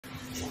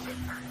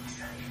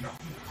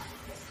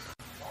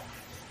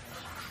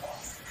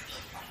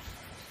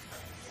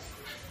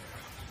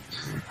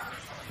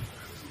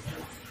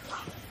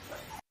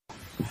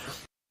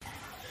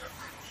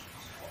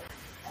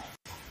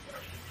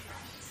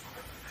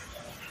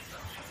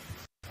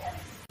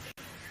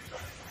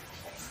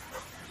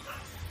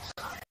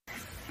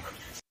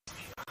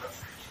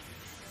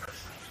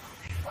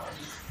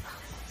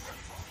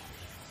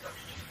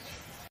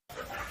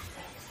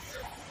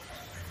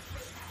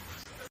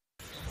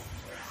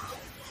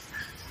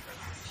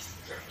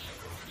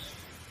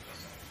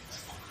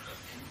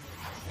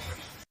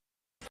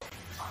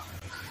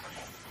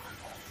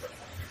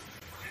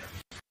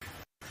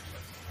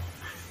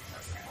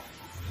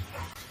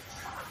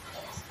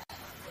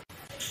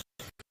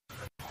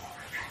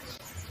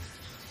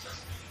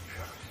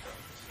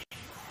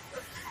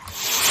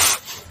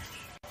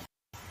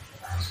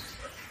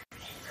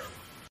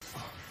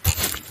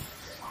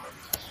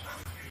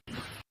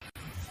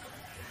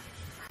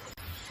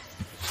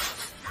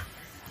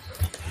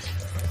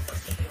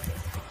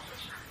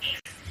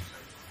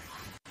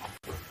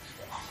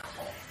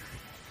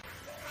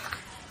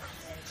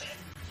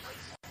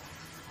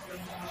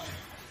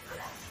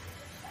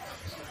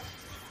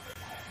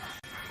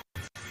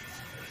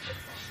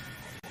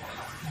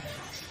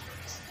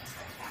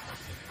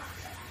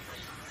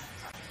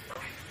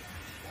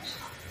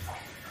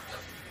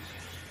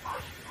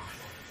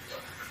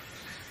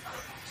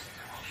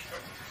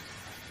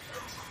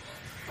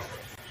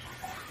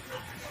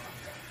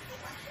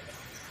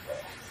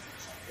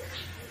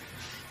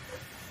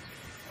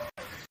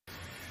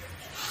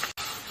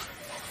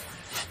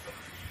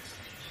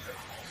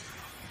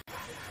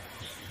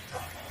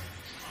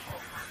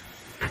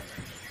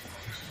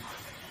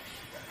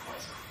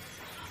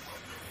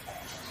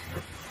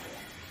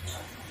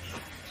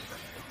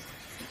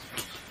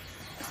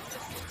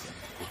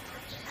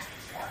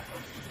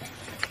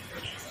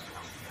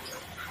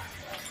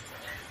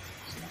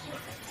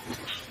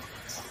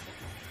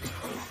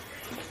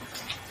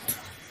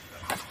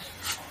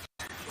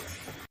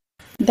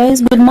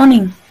Guys, good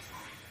morning.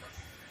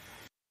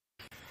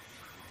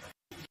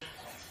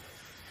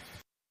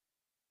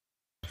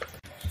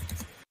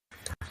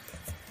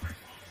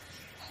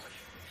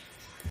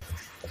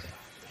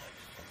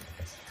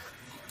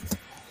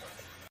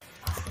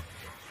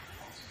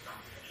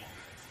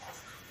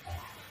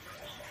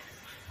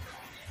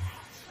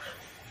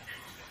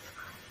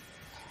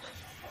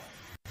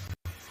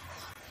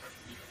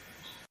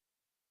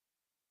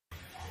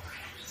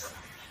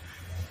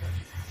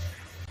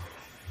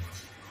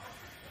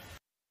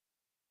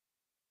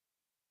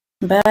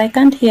 But I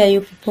can't hear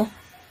you people.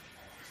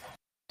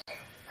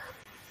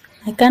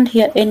 I can't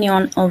hear any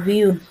one of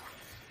you.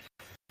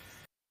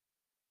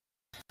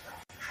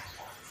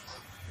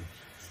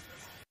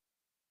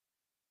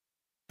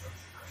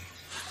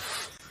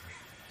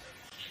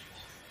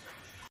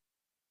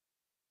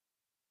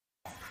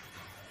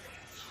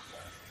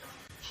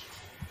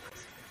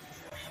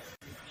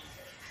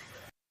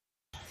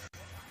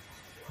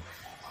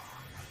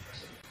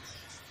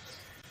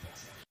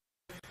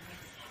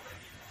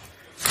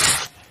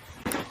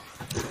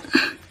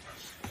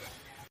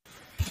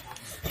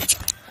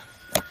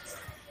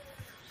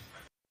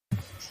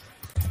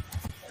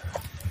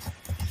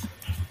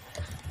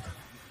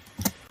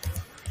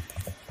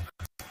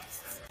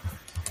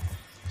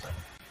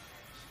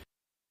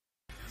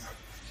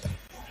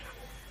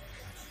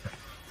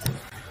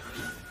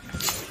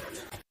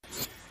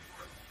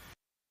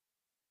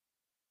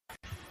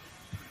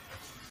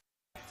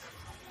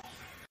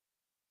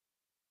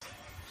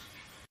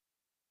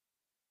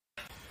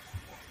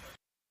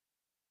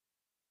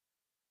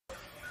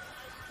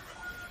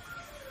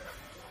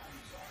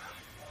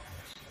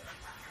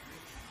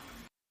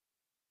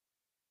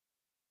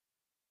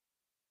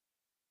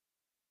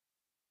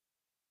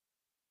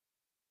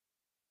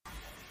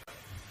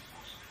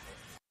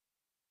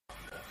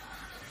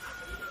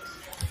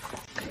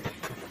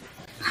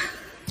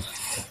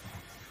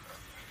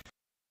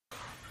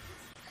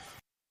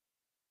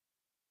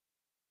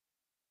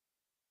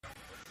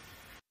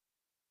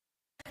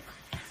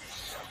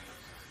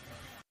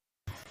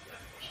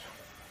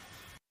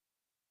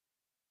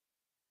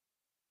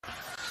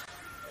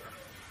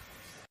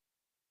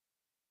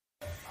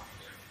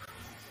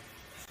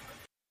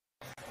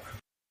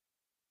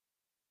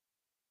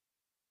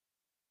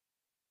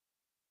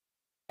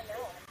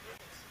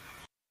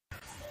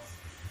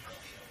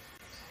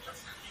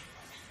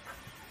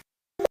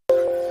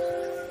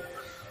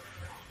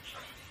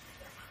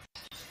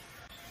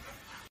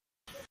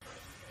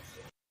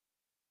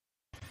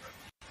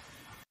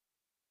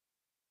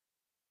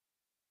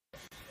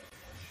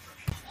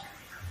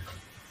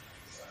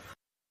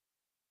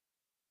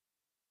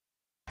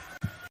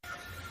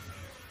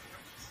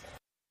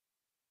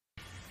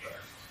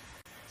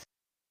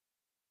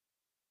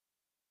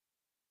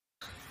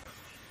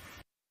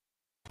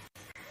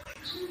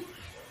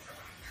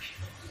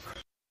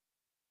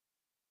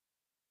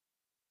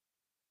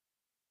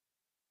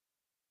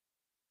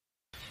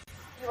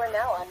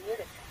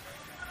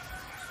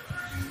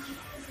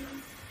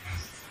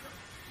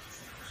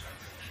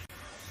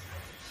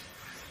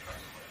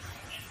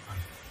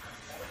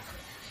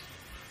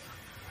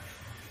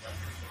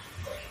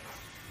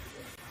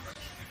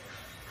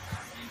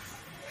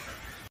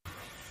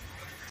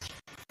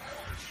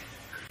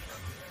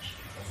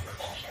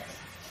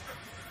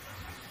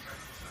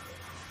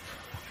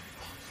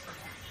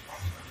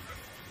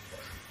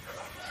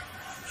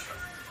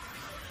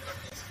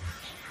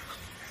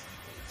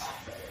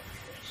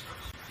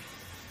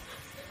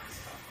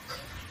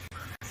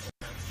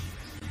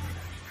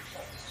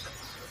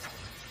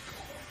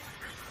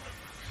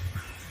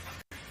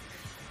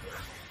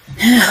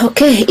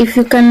 Okay, if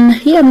you can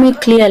hear me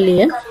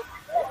clearly,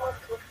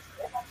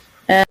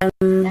 I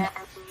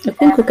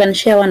think we can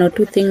share one or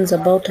two things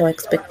about our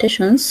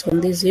expectations on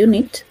this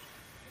unit.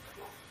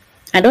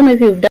 I don't know if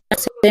you've done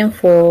the same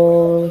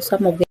for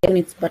some of the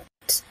units, but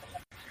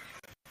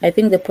I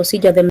think the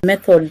procedure, the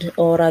method,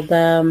 or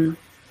the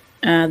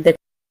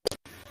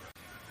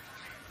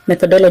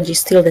methodology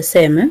is still the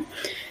same.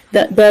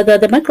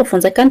 The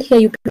microphones, I can't hear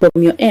you from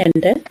your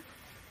end,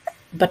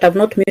 but I've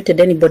not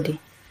muted anybody.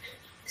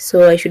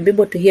 So I should be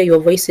able to hear your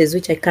voices,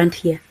 which I can't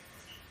hear.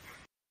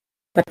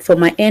 But from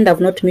my end,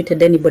 I've not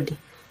muted anybody.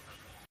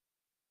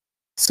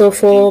 So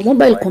for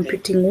mobile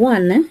computing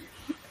one,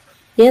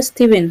 yes,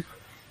 Steven?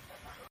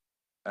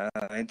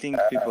 I think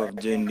people have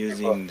joined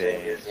using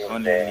the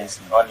only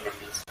listening.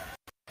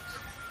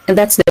 And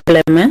that's the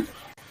problem,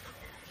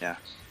 Yeah.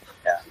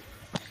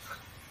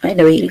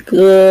 Anyway,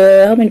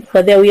 how many people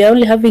are there? We are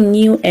only having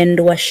New and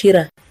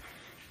Washira.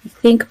 I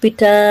think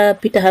Peter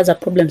has a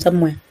problem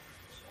somewhere.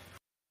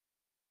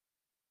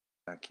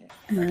 Okay.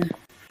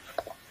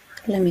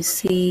 Let me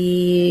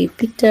see.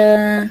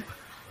 Peter.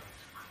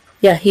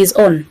 Yeah, he's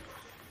on.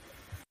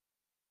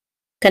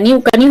 Can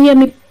you hear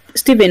me,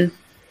 Steven?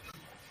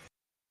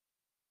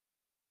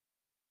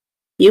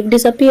 You've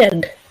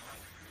disappeared.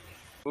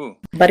 Ooh.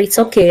 But it's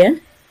okay.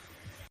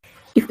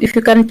 If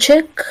you can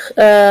check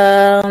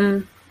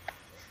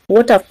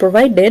what I've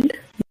provided,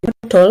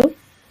 total,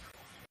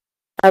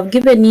 I've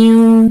given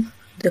you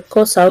the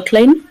course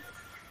outline,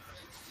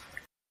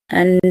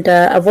 and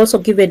I've also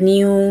given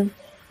you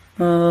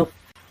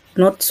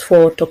notes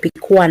for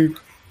topic 1.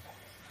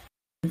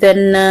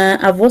 Then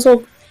I've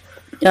also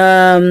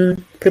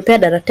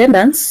prepared an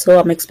attendance, so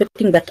I'm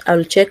expecting that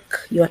I'll check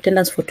your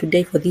attendance for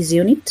today for this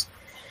unit.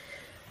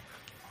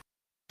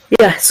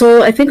 Yeah,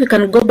 so I think we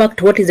can go back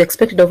to what is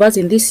expected of us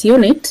in this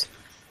unit.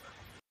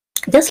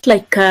 Just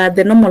like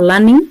the normal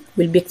learning,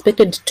 we'll be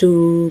expected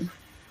to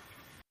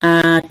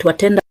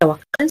attend our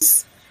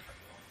class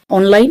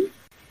online,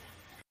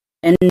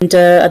 and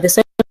at the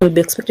same time, we'll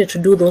be expected to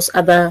do those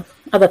other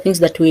things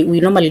that we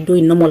normally do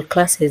in normal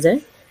classes,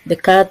 the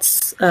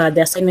cards,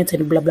 the assignments,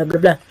 and blah blah blah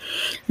blah.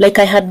 Like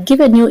I had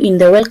given you in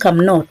the welcome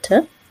note,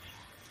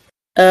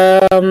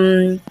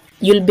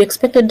 you'll be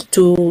expected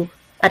to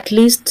at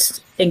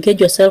least engage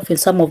yourself in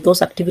some of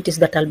those activities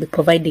that I'll be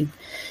providing.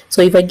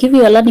 So if I give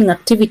you a learning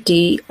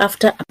activity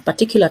after a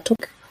particular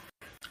topic,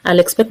 I'll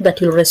expect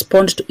that you'll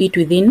respond to it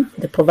within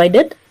the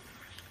provided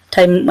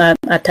time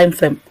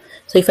frame.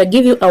 So if I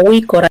give you a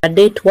week or a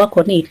day to work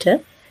on it,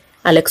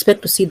 I'll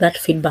expect to see that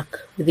feedback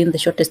within the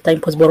shortest time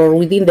possible or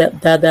within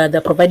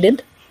the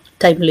provided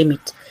time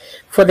limit.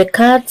 For the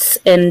cards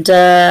and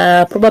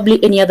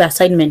probably any other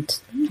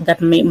assignment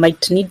that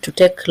might need to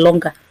take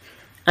longer,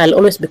 I'll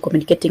always be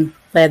communicating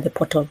via the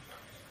portal.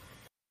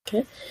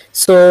 Okay,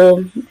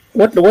 so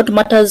what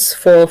matters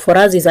for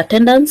us is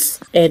attendance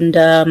and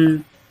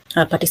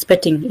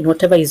participating in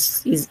whatever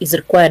is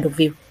required of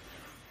you.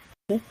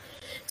 Okay.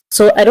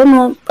 So I don't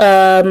know,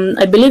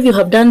 I believe you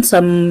have done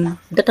some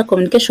data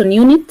communication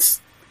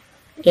units,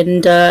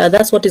 and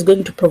that's what is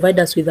going to provide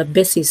us with a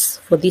basis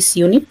for this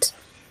unit,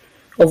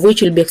 of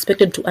which you'll be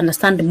expected to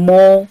understand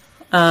more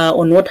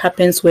on what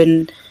happens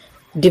when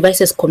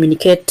devices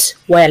communicate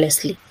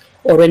wirelessly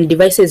or when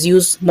devices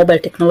use mobile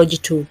technology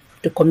to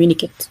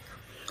communicate.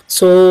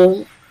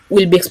 So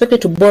we'll be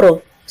expected to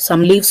borrow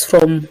some leaves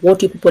from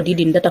what you people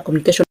did in data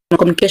communication.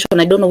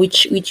 I don't know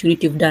which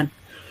unit you've done.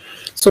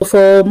 So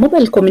for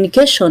mobile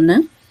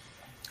communication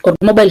or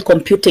mobile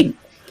computing,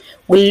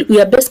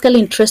 we are basically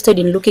interested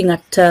in looking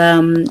at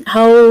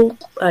how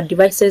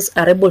devices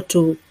are able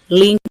to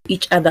link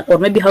each other, or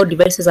maybe how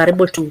devices are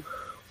able to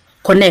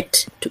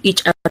connect to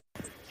each other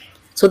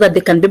so that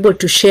they can be able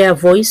to share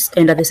voice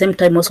and at the same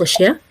time also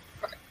share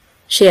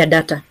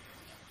data.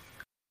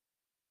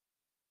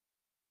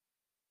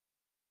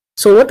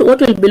 So what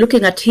we'll be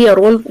looking at here,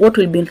 what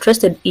we'll be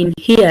interested in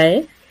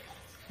here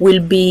will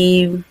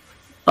be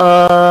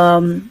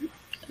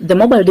the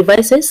mobile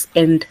devices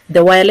and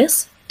the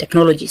wireless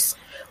technologies.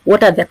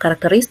 What are their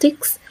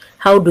characteristics?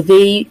 How do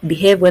they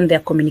behave when they're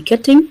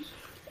communicating?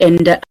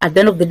 And at the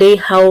end of the day,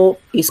 how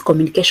is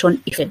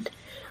communication effected?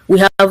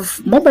 We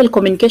have mobile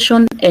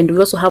communication and we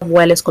also have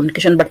wireless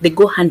communication, but they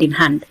go hand in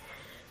hand.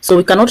 So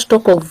we cannot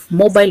talk of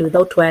mobile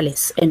without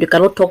wireless, and we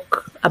cannot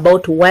talk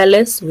about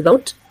wireless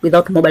without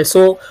mobile.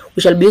 So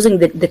we shall be using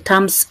the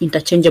terms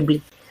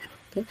interchangeably.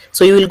 Okay?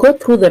 So you will go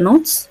through the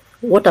notes,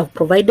 what I've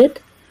provided,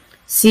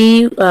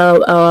 see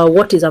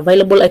what is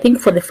available. I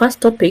think for the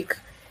first topic,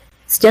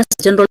 it's just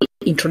a general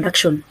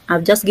introduction.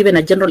 I've just given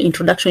a general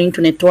introduction into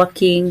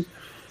networking,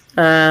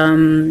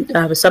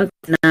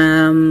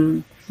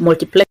 something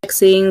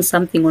multiplexing,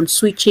 something on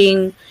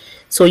switching.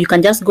 So you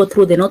can just go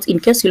through the notes. In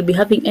case you'll be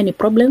having any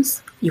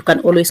problems, you can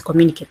always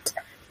communicate.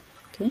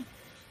 Okay,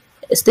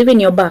 Steven,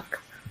 you're back.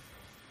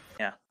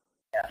 Yeah.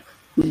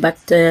 But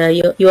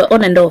you're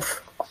on and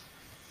off.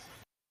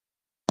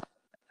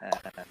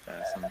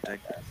 Some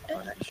technical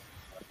issue.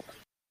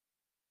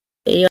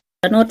 You're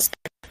not,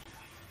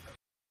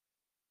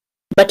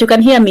 but you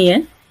can hear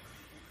me,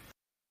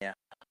 Yeah.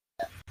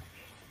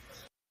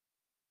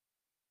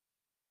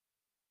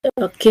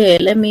 Okay,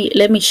 let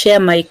me share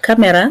my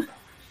camera.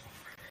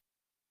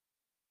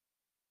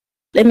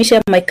 Let me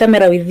share my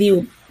camera with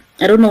you.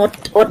 I don't know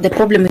what the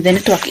problem with the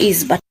network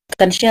is, but I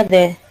can share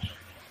the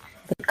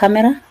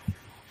camera.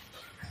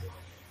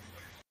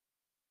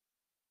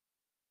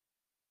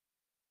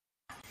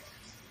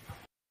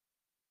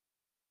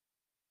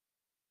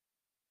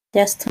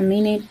 Just a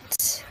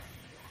minute.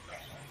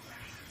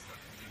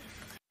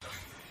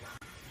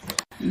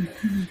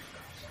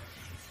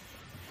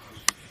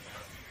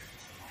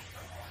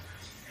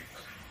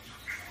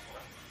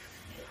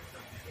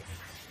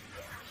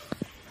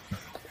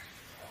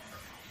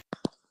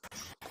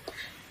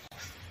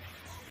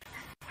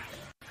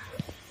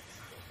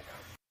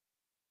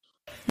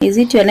 Is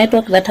it your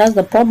network that has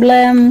the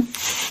problem,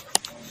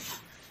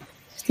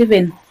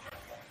 Stephen?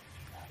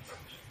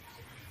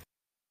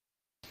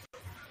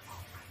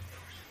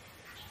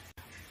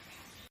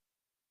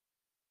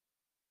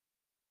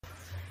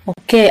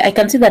 Okay, I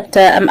can see that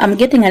I'm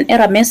getting an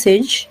error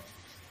message.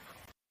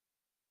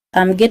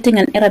 I'm getting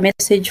an error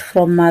message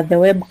from the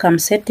webcam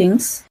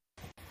settings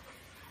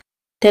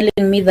telling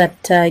me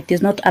that it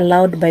is not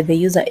allowed by the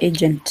user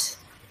agent.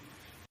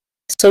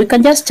 So we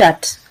can just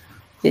chat.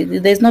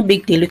 There's no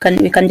big deal.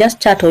 We can just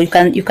chat, or you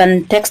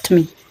can text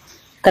me.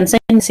 You can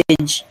send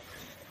message.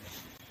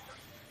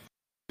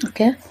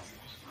 Okay.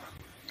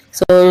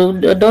 So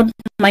don't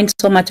mind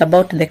so much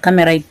about the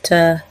camera. It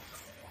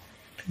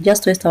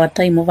just waste our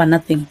time over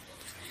nothing.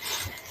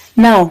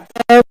 Now,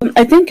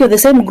 I think you're the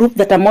same group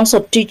that I'm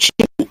also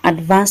teaching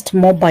advanced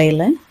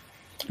mobile,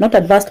 not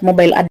advanced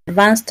mobile,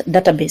 advanced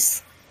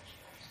database,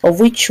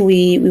 of which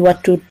we were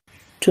to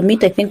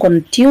meet, I think,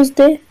 on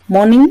Tuesday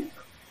morning.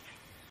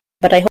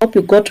 But I hope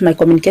you got my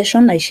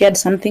communication. I shared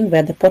something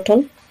via the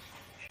portal.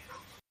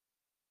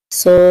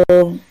 So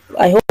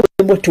I hope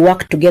we're able to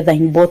work together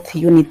in both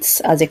units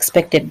as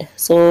expected.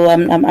 So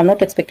I'm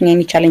not expecting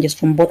any challenges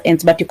from both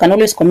ends, but you can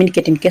always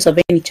communicate in case of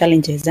any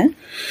challenges.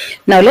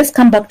 Now let's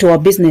come back to our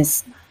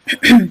business.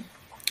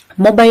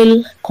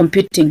 Mobile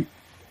computing.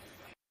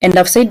 And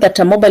I've said that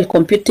mobile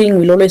computing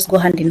will always go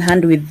hand in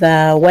hand with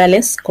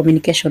wireless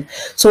communication.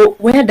 So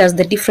where does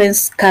the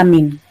difference come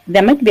in?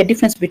 There might be a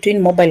difference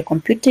between mobile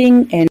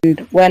computing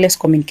and wireless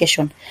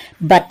communication.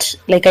 But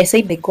like I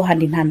said, they go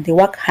hand in hand. They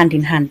work hand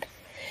in hand.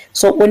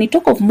 So when you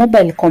talk of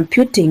mobile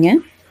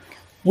computing,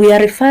 we are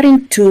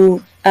referring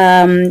to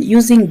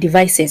using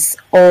devices,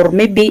 or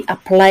maybe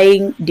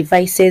applying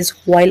devices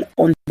while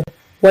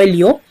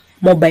you're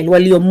mobile,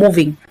 while you're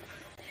moving.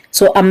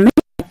 So I'm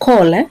making a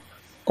call,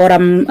 or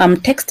I'm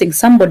texting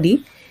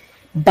somebody,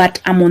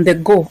 but I'm on the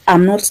go.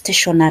 I'm not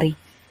stationary.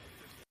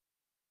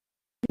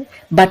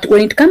 But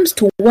when it comes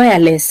to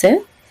wireless,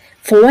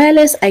 for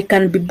wireless, I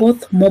can be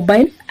both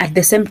mobile at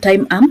the same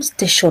time I'm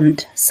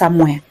stationed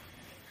somewhere.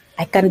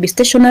 I can be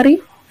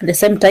stationary at the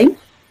same time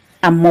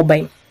I'm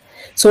mobile.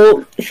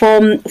 So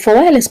for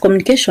wireless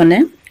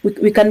communication,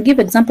 we can give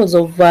examples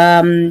of,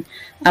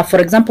 for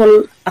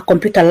example, a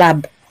computer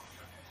lab.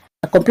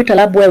 A computer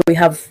lab where we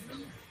have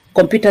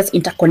computers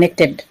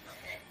interconnected,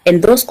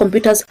 and those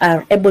computers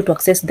are able to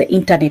access the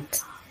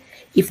internet.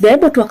 If they're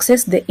able to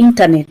access the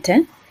internet,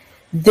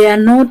 they are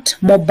not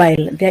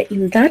mobile. They're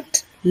in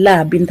that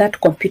lab, in that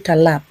computer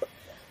lab.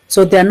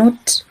 So they're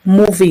not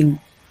moving.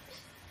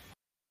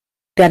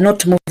 They're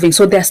not moving.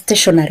 So they're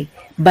stationary,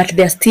 but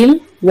they're still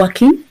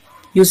working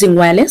using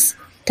wireless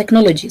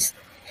technologies.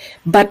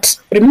 But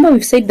remember,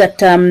 we've said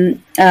that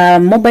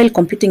mobile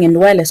computing and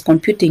wireless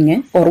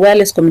computing, or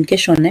wireless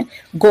communication,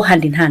 go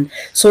hand in hand.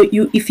 So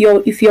if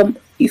you're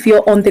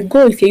on the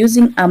go, if you're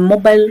using a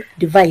mobile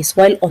device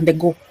while on the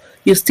go,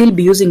 you'll still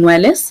be using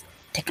wireless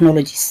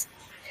technologies.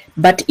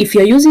 But if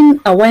you're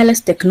using a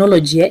wireless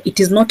technology, it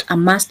is not a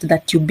must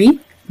that you be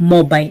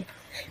mobile.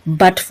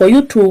 But for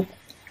you to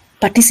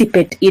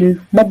participate in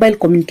mobile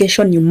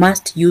communication, you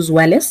must use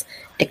wireless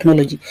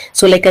technology.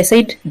 So like I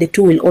said, the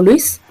two will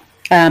always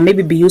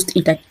maybe be used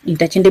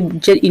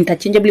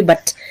interchangeably,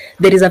 but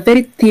there is a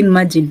very thin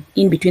margin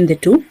in between the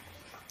two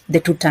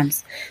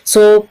terms.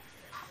 So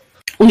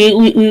we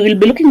will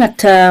be looking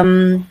at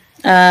or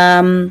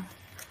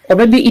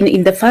maybe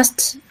in the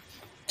first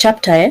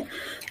chapter,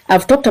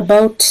 I've talked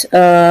about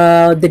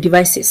the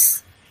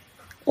devices,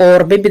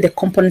 or maybe the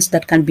components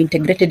that can be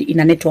integrated in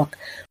a network.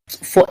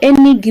 For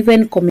any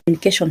given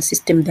communication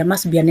system, there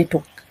must be a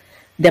network.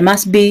 There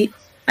must be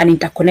an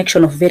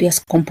interconnection of various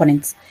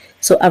components.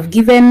 So I've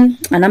given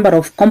a number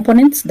of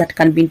components that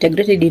can be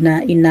integrated in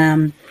a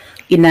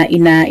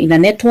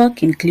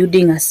network,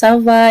 including a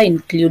server,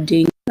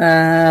 including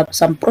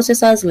some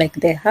processors like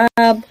the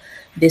hub,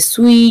 the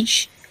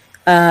switch,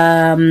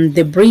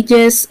 the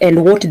bridges,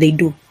 and what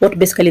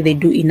basically they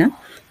do in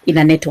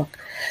a network.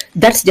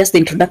 That's just the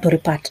introductory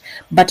part.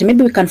 But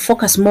maybe we can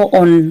focus more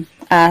on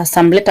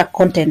some later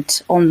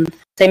content on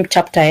same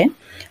chapter.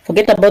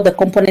 Forget about the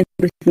components.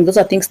 Those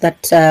are things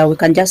that we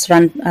can just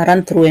run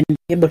through and be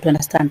able to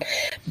understand.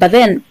 But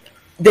then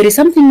there is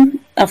something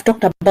I've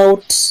talked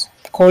about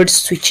called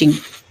switching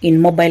in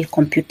mobile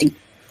computing.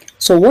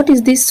 So what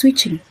is this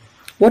switching?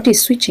 What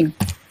is switching?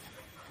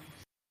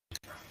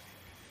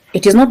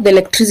 It is not the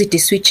electricity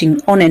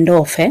switching on and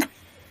off,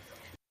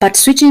 but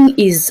switching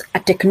is a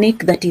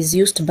technique that is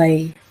used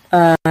by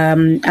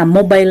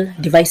mobile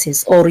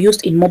devices or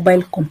used in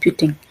mobile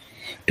computing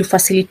to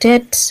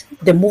facilitate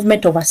the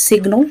movement of a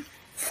signal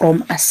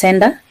from a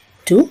sender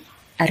to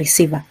a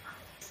receiver.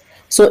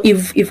 So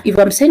if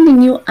I'm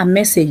sending you a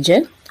message,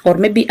 or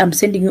maybe I'm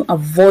sending you a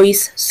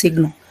voice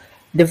signal,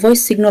 the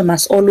voice signal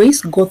must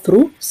always go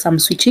through some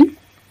switching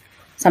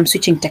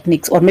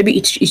techniques, or maybe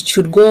it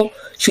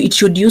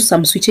should use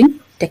some switching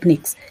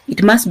techniques.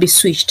 It must be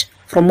switched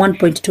from one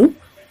point to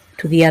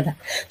the other.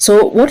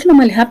 So what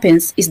normally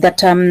happens is that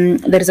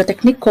there is a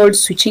technique called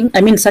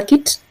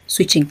circuit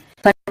switching.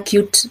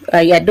 Circuit,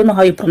 I don't know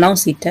how you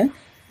pronounce it.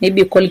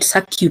 Maybe you call it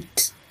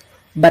circuit,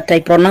 but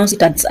I pronounce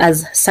it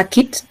as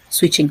circuit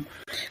switching.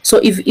 So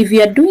if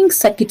we are doing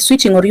circuit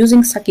switching or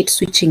using circuit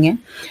switching,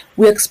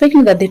 we're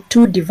expecting that the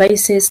two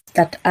devices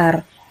that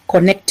are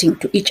connecting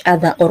to each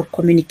other or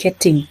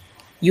communicating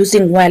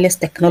using wireless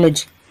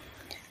technology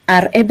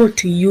are able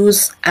to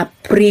use a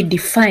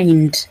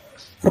predefined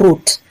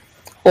route,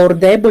 or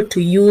they're able to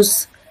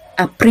use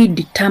a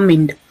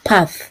predetermined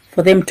path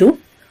for them to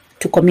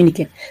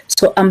communicate.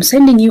 So I'm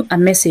sending you a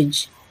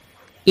message.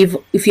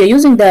 If you're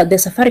using the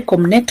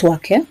Safaricom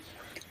network,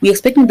 we're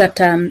expecting that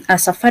a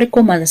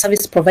Safaricom as a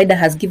service provider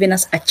has given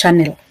us a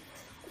channel,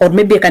 or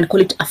maybe I can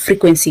call it a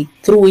frequency,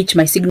 through which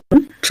my signal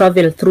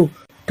travel through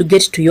to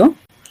get to your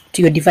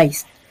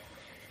device.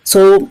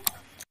 So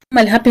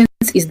what happens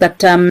is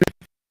that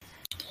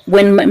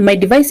when my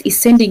device is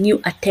sending you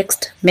a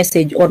text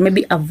message or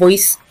maybe a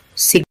voice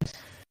signal,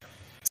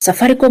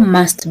 Safaricom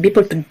must be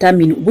able to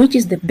determine which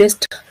is the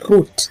best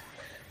route,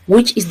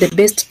 which is the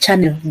best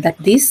channel that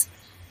this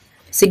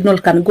signal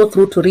can go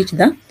through to reach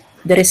the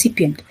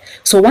recipient.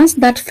 So once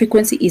that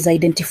frequency is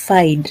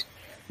identified,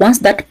 once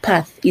that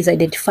path is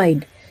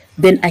identified,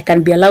 then I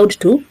can be allowed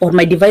to, or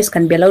my device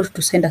can be allowed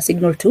to send a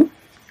signal to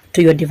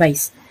your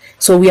device.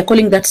 So we are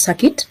calling that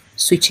circuit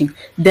switching.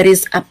 There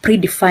is a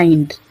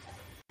predefined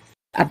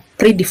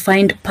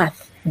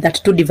path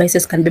that two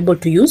devices can be able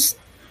to use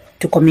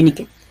to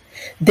communicate.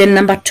 Then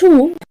number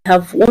two, we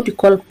have what we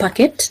call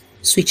packet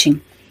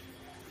switching.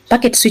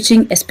 Packet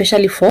switching,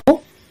 especially for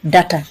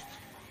data.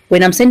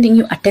 When I'm sending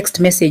you a text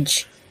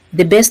message,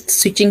 the best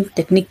switching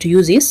technique to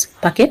use is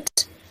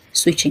packet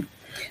switching.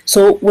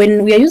 So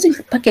when we are using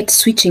packet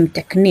switching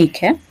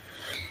technique,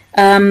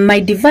 my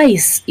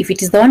device, if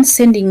it is the one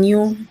sending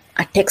you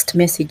a text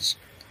message,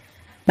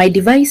 my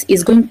device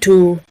is going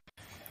to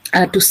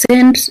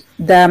send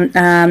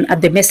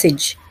the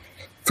message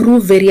through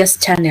various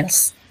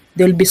channels.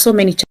 There will be so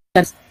many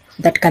channels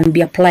that can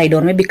be applied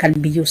or maybe can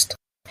be used.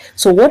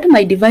 So what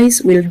my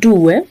device will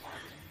do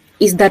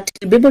is that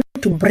it will be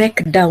able to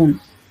break down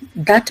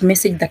that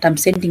message that I'm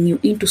sending you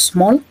into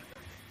small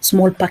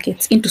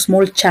packets, into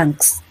small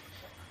chunks,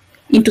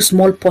 into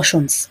small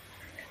portions.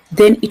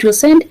 Then it will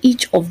send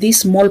each of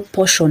these small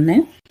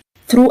portions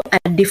through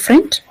a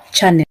different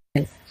channel,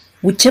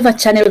 whichever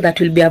channel that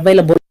will be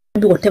available,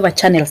 whatever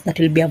channels that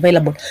will be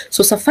available.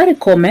 So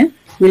Safaricom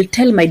will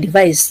tell my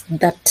device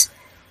that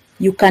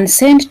you can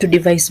send to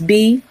device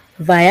B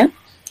via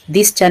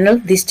this channel,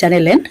 and this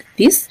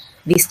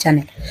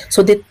channel.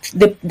 So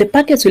the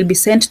packets will be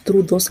sent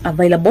through those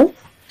available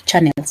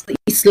channels.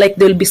 It's like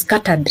they will be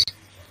scattered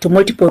to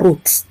multiple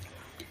routes.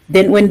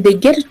 Then when they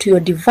get to your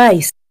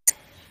device,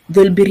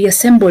 they will be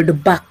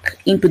reassembled back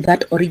into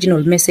that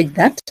original message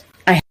that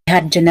I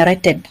had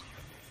generated.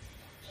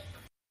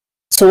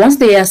 So once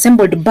they are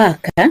assembled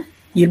back,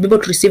 you'll be able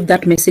to receive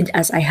that message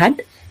as I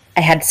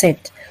had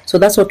set. So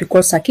that's what we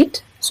call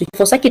circuit. So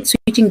for circuit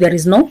switching, there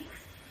is no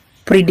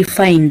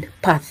predefined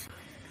path.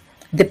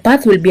 The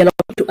path will be allowed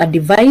to a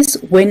device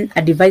when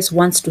a device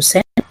wants to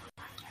send,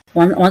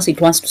 once it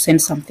wants to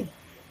send something.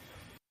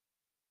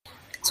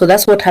 So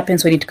that's what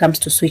happens when it comes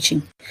to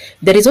switching.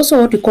 There is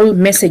also what we call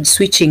message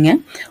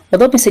switching.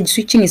 Although message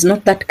switching is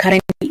not that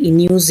currently in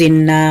use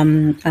in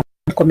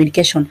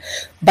communication,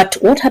 but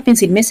what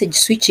happens in message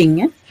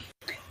switching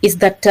is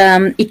that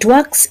it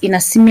works in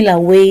a similar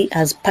way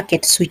as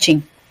packet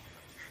switching.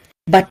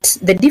 But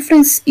the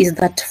difference is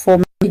that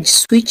for message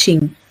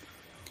switching,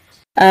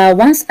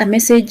 once a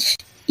message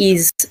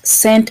is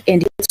sent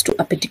and it gets to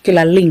a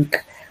particular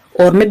link,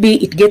 or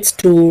maybe it gets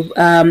to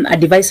a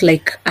device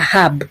like a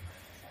hub,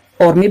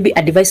 or maybe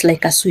a device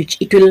like a switch,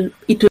 it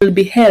will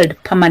be held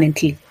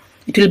permanently.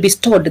 It will be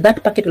stored.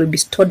 That packet will be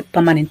stored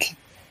permanently.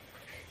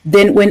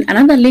 Then when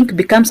another link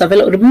becomes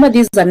available, remember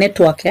this is a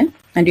network,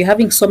 and you're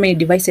having so many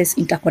devices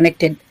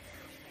interconnected.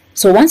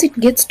 So once it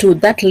gets to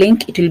that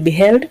link, it will be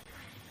held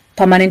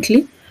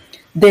permanently.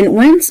 Then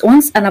once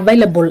an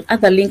available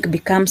other link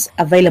becomes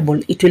available,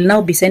 it will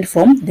now be sent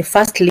from the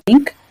first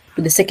link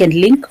to the second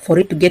link for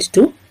it to get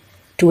to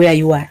where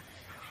you are,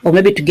 or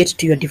maybe to get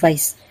to your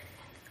device.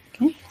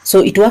 Okay?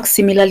 So it works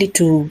similarly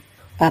to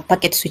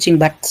packet switching,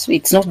 but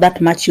it's not that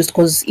much used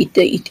because it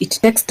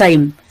takes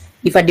time.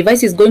 If a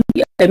device is going,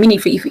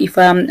 if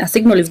a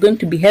signal is going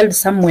to be held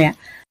somewhere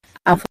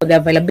for the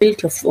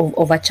availability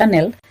of a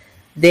channel,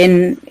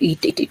 then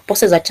it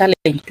poses a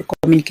challenge to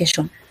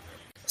communication.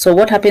 So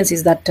what happens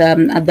is that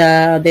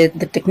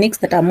the techniques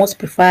that are most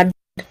preferred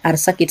are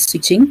circuit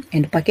switching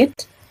and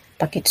packet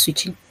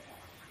switching.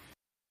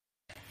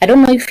 I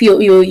don't know if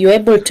you're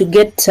able to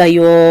get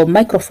your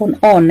microphone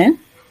on,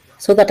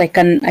 so that I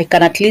can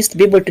at least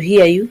be able to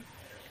hear you.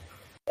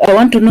 I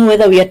want to know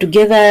whether we are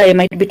together. I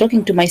might be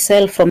talking to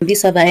myself from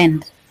this other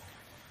end.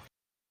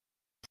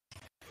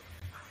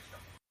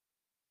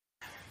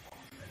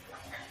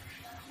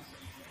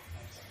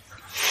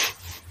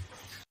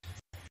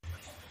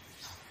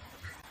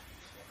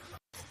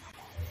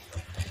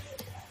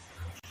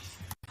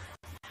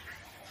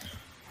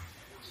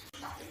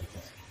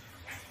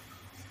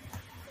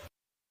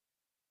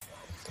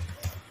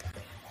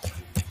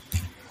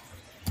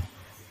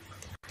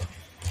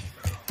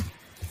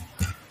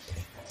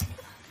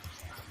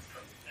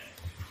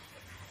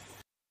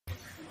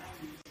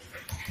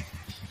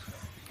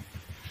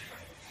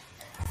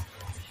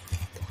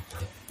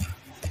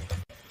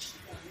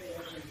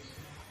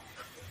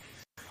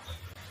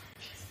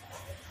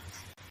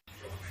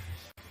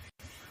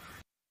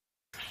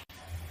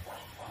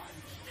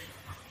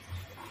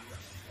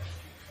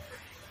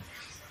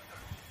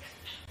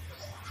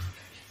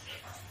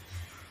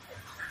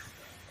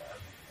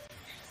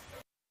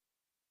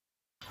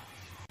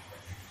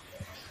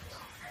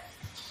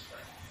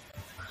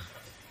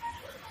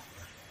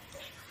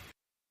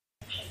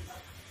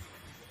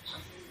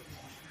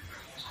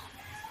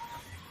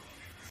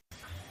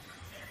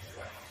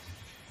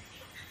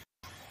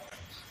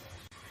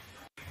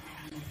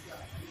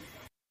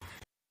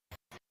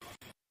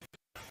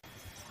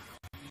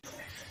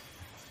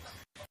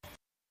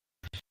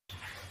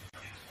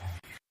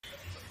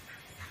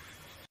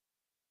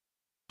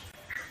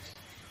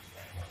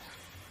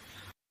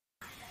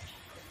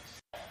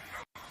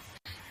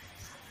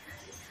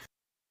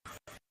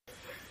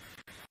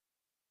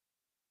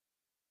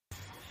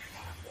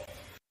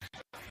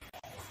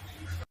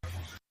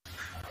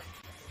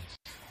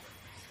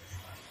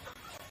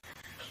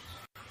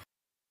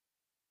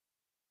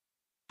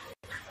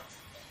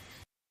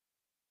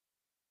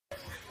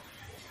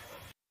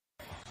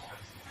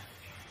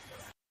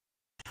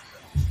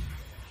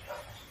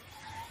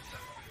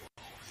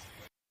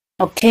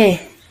 Okay,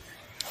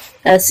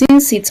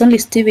 since it's only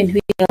Stephen who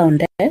is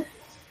around there,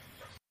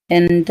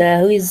 and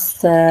who is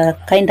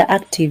kind of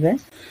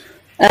active,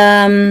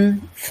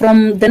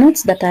 from the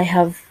notes that I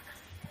have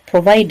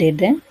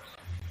provided,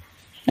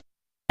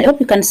 I hope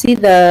you can see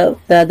the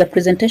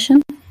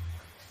presentation.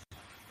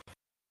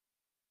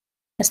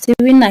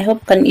 Stephen, I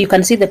hope you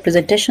can see the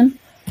presentation.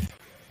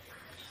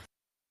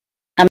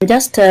 I'm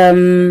just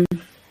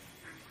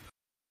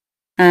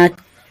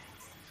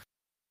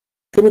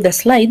through the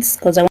slides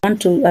because I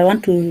want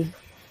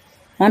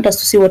us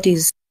to see what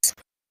is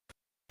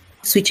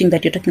switching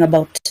that you're talking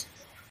about.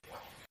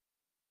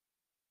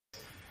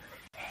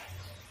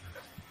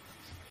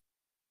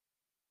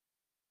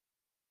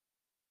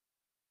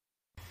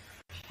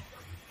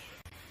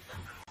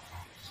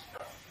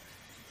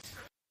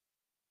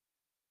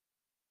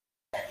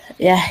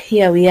 Yeah,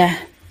 here we are.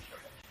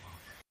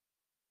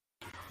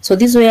 So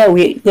this is where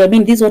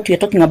this is what we are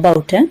talking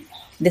about,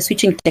 the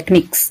switching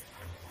techniques.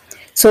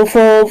 So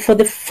for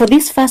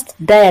this first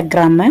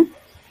diagram,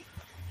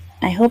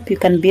 I hope you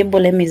can be able.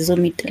 Let me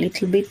zoom it a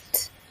little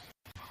bit.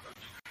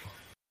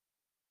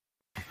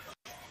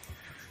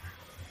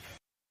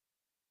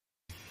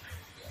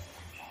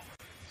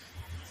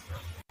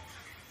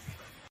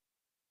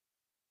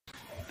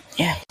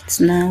 Yeah,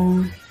 it's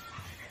now.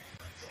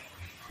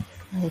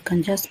 We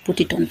can just put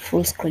it on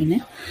full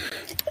screen.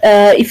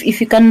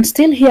 If you can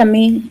still hear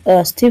me,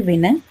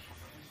 Stephen,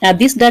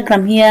 this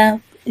diagram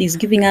here is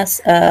giving us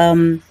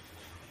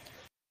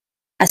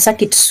a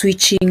circuit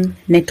switching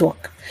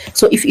network.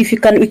 So if you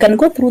can, we can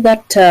go through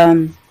that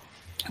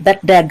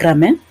that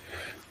diagram.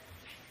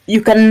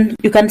 You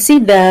can see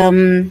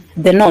the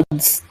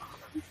nodes,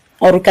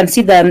 or you can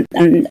see the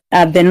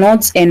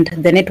nodes and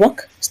the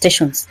network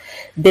stations.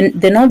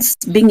 The nodes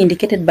being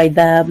indicated by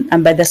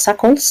the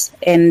circles,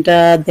 and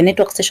the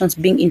network stations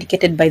being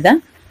indicated by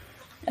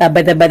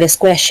the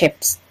square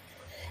shapes.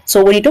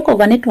 So when you talk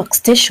of a network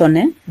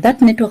station, that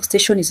network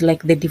station is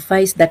like the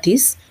device that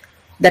is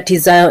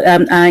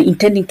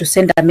intending to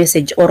send a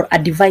message, or a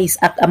device,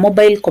 a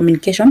mobile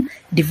communication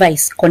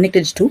device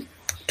connected to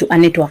a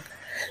network.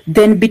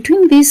 Then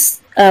between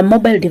these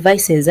mobile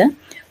devices,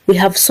 we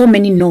have so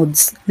many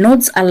nodes.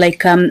 Nodes are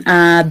like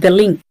the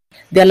link.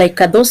 They're like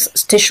those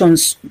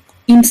stations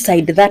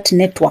inside that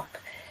network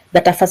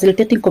that are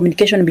facilitating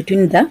communication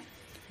between the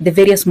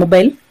various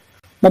mobile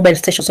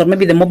stations, or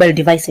maybe the mobile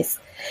devices.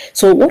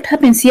 So what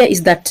happens here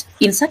is that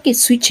in circuit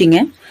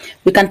switching,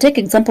 we can take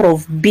example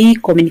of B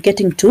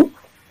communicating to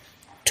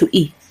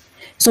E.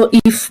 So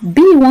if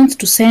B wants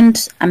to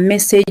send a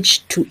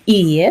message to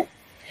E,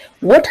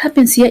 what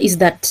happens here is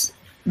that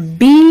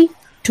B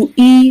to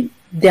E,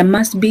 there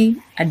must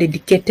be a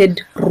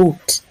dedicated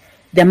route.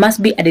 There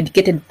must be a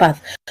dedicated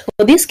path.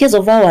 For this case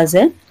of ours,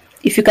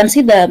 if you can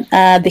see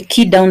the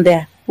key down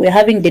there, we're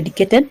having a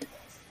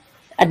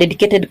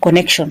dedicated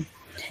connection.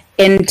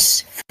 And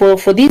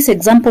for this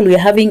example, we're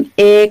having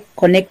A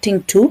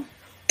connecting to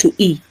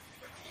E.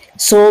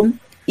 So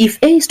if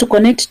A is to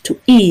connect to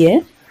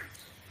E,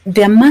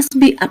 there must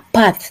be a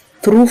path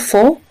through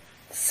 4,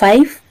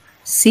 5,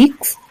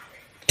 6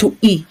 to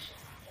E.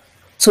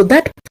 So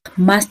that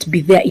must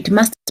be there. It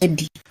must be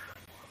ready.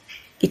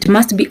 It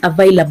must be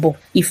available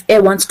if A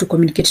wants to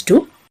communicate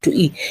to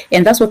E.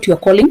 And that's what you are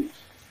calling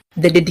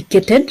the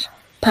dedicated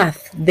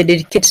path, the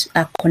dedicated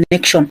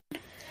connection.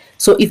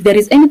 So if there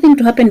is anything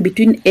to happen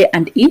between A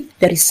and E,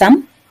 there is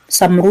some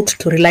route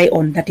to rely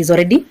on that is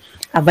already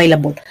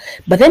available.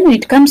 But then when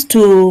it comes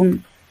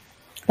to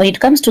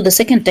the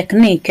second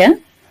technique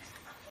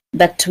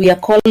that we are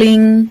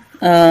calling,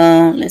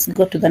 let's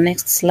go to the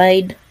next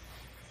slide,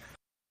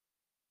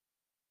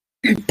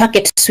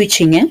 packet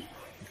switching.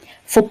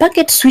 For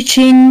packet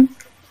switching,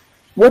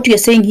 what we are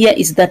saying here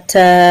is that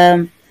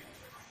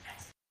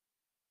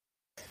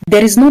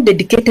there is no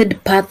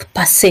dedicated path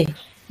per se,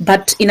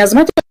 but in as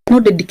much as no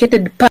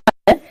dedicated path,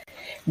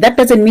 that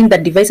doesn't mean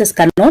that devices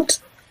cannot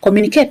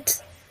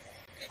communicate.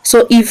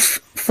 So if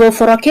for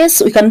our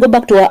case, we can go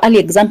back to our early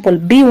example,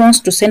 B wants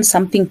to send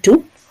something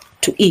to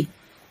E.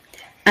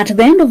 At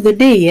the end of the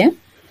day,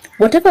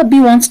 whatever B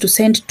wants to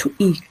send to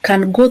E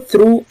can go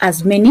through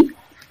as many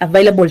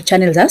available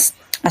channels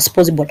as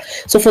possible.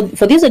 So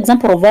for this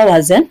example of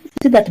ours,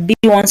 see that B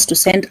wants to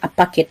send a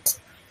packet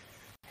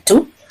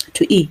to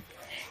E.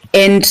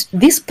 And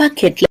this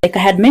packet, like I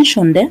had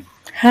mentioned,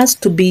 has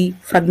to be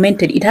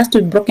fragmented. It has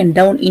to be broken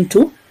down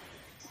into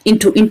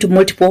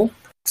multiple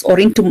or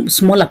into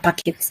smaller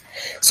packets.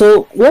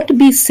 So what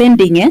B is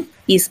sending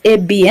is A,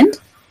 B,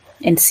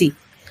 and C.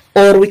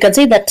 Or we can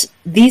say that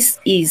this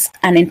is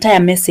an entire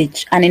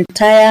message, an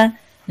entire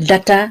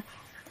data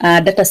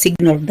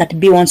signal that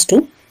B wants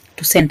to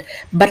send.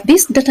 But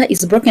this data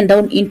is broken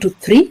down into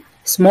 3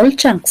 small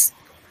chunks,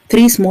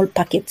 3 small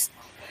packets.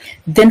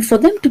 Then for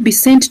them to be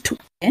sent to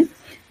A,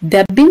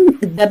 they're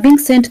being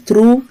sent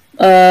through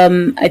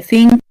I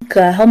think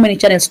how many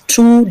channels?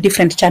 2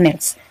 different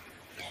channels.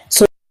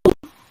 So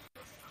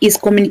is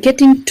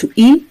communicating to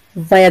E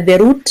via the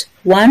route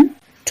 1,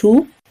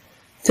 2,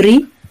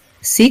 3,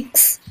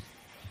 6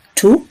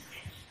 to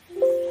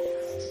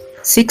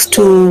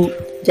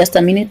just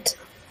a minute.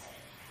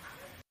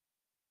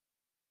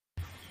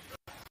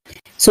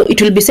 So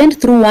it will be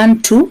sent through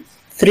 1, 2,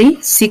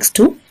 3, 6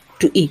 to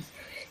E,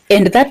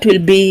 and that will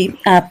be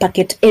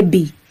packet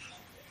AB.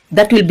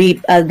 That will be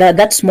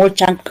that small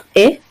chunk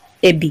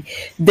AB.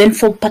 Then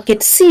for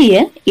packet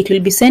C, it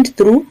will be sent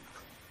through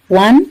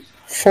 1,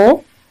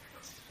 4,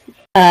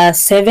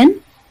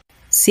 7,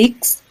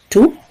 6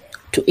 to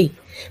E.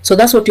 So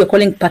that's what you're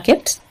calling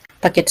packet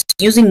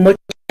using multi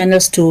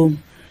channels to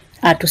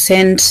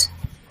send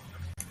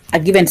a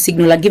given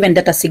signal, a given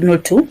data signal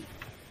to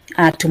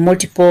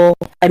multiple,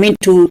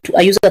 to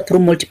a user through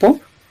multiple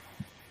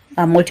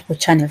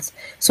channels.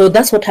 So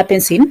that's what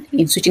happens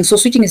in switching. So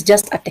switching is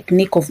just a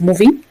technique of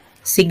moving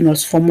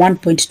signals from one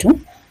point to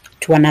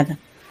another.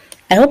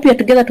 I hope you are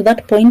together to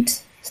that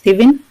point,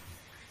 Stephen.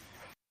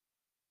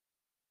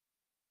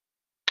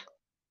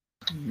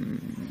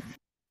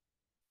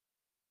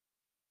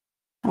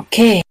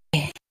 Okay,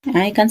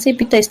 I can see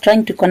Peter is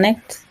trying to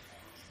connect.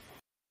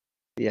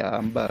 Yeah,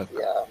 I'm back.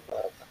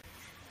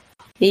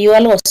 You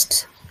are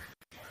lost.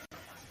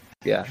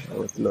 Yeah, I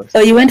was lost.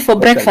 Oh, you went for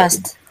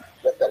breakfast.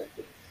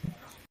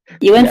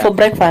 You went for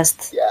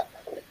breakfast. Yeah.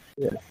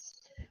 Yes.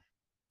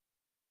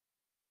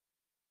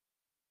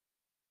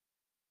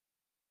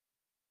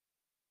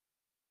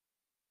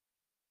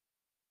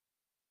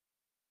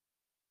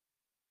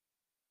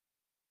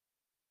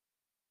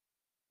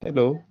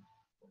 Hello.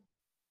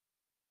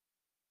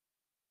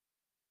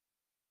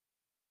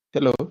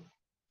 Hello.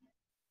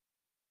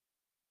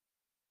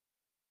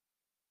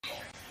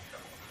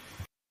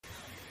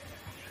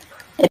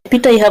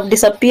 Peter, you have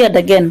disappeared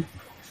again.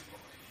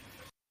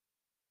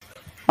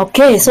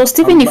 Okay, so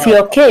Stephen, if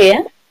you're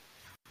okay,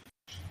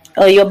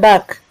 oh, you're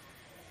back.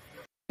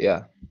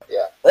 Yeah.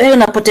 Wewe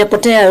unapotea,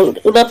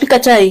 unapika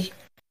chai?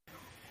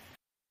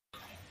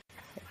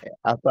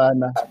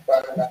 Hapana.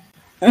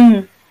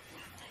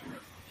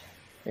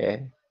 Yeah.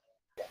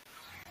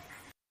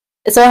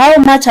 So how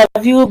much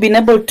have you been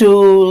able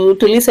to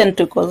listen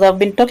to? Because I've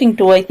been talking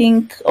to, I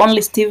think,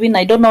 only Stephen.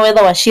 I don't know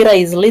whether Washira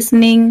is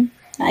listening.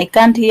 I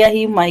can't hear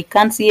him. I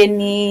can't see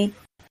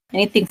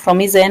anything from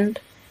his end.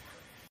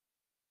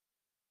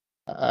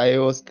 I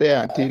was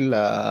there until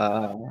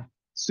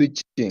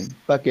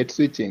packet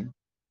switching.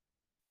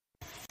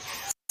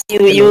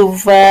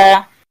 You've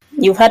heard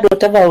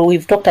whatever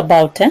we've talked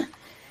about, eh?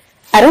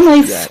 I don't know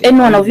if any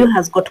one of you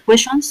has got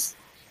questions.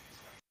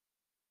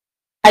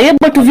 Are you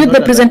able to view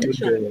the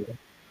presentation?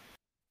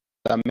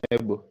 I'm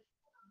able.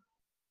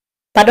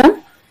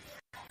 Pardon?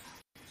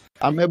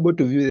 I'm able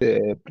to view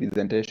the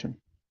presentation.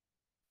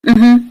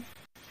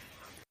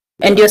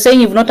 And you're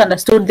saying you've not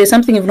understood. There's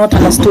something you've not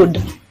understood.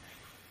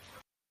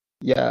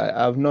 Yeah,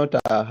 I've not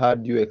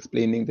heard you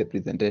explaining the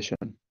presentation.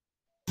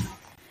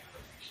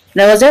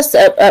 There was just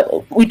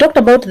we talked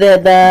about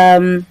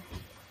the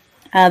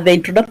the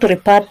introductory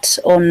part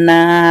on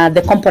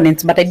the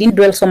components, but I didn't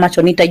dwell so much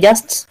on it. I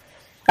just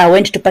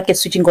went to packet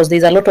switching because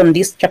there's a lot on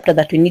this chapter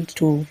that we need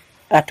to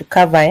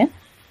cover. Eh?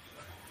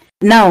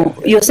 Now,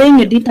 you're saying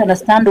you didn't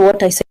understand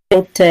what I said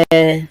about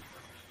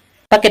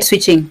packet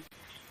switching,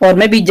 or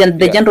maybe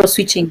the general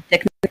switching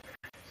technique.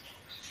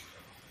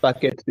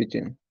 Packet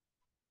switching.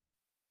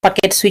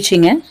 Packet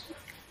switching, eh?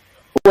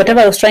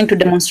 Whatever I was trying to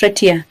demonstrate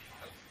here.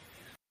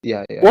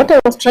 Yeah. What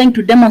I was trying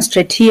to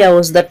demonstrate here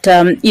was that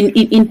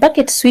in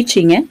packet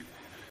switching, eh,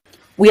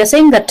 we are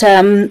saying that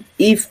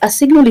if a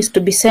signal is to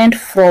be sent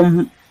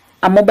from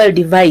a mobile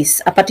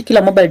device, a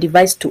particular mobile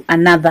device to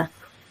another,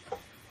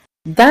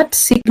 that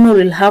signal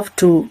will have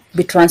to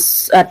be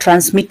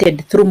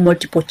transmitted through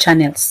multiple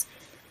channels.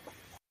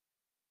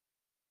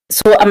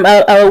 So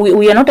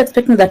we are not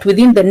expecting that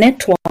within the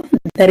network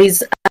there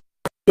is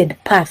a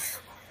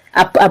path,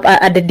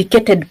 a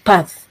dedicated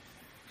path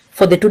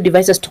for the two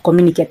devices to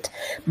communicate.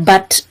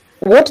 But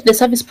what the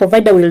service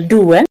provider will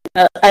do,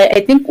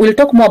 I think we'll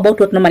talk more about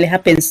what normally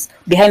happens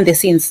behind the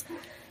scenes.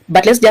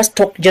 But let's just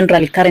talk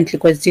generally currently,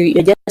 because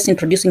you're just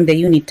introducing the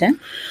unit.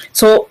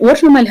 So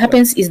what normally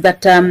happens is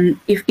that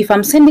if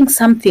I'm sending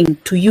something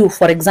to you,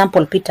 for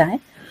example, Peter,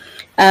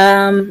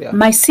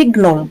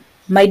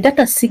 my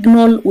data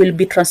signal will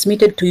be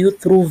transmitted to you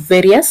through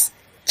various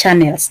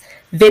channels,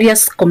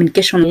 various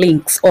communication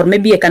links, or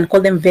maybe I can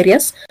call them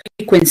various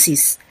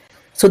frequencies.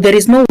 So there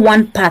is no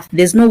one path,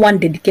 there's no one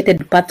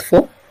dedicated path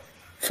for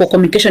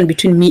communication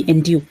between me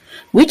and you,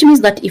 which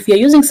means that if you're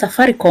using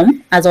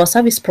Safaricom as our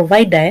service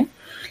provider,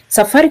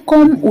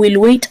 Safaricom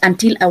will wait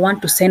until I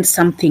want to send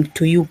something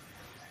to you.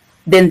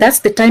 Then that's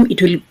the time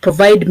it will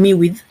provide me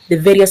with the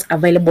various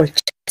available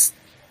channels.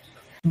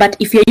 But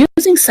if you're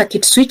using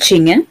circuit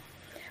switching,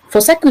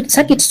 for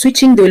circuit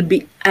switching, there will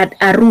be a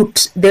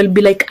route, there will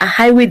be like a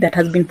highway that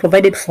has been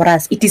provided for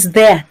us. It is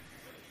there.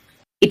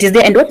 It is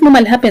there. And what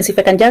normally happens, if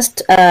I can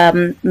just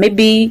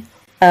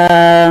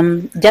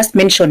just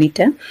mention it,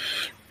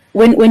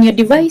 when your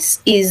device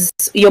is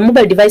your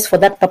mobile device for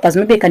that purpose,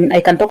 maybe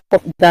I can talk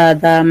about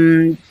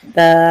the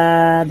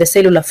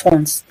cellular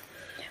phones.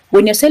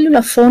 When your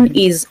cellular phone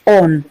is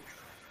on,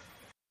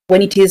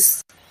 when it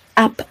is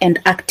up and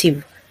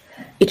active,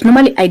 it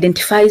normally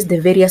identifies the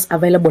various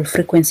available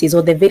frequencies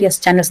or the various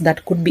channels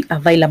that could be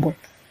available.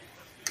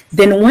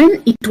 Then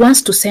when it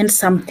wants to send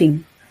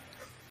something,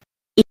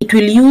 it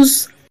will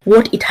use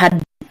what it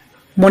had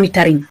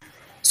monitoring.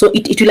 So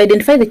it will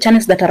identify the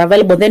channels that are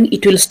available, then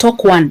it will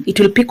stock one, it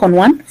will pick on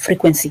one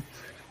frequency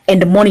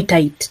and monitor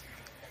it.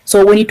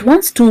 So when it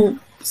wants to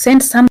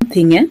send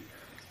something,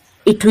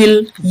 it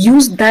will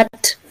use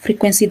that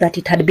frequency that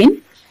it had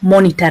been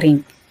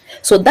monitoring.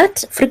 So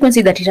that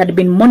frequency that it had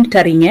been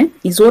monitoring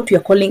is what we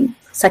are calling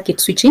circuit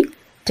switching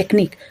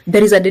technique.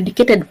 There is a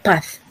dedicated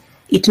path.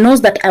 It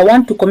knows that I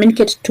want to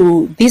communicate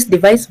to this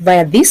device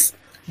via this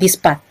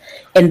path,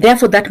 and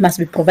therefore that must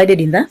be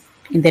provided in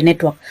the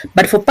network.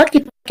 But for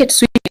packet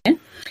switching,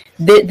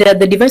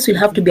 the device will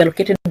have to be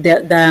allocated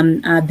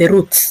the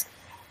routes.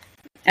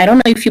 I don't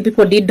know if you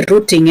people did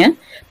routing,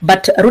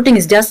 but routing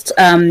is just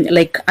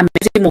like a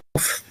mechanism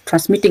of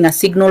transmitting a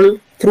signal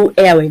through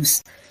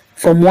airwaves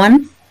from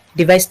one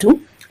device to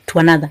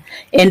another.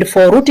 And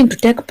for routing to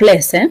take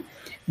place,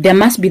 there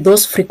must be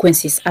those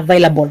frequencies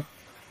available.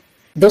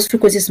 Those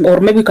frequencies, or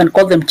maybe you can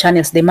call them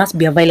channels, they must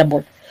be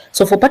available.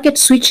 So for packet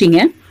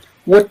switching,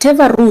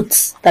 whatever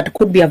routes that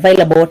could be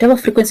available, whatever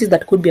frequencies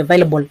that could be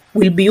available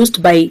will be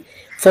used by,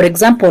 for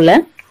example,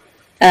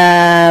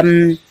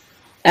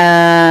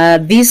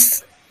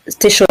 this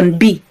station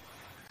B.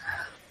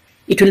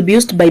 It will be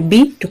used by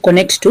B to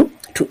connect to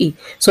E.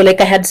 So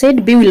like I had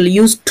said, B will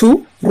use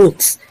two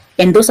routes,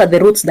 and those are the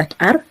routes that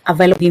are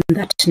available in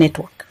that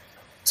network.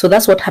 So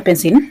that's what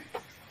happens in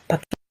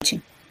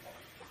packaging.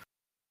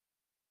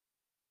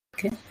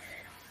 Okay.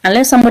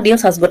 Unless somebody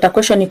else has got a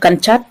question, you can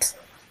chat.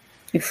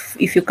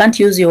 If you can't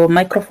use your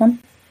microphone.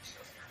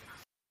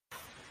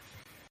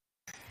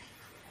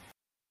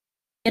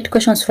 Get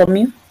questions from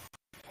you?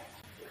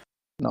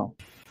 No.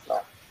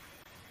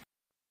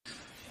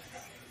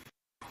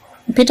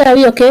 Peter, are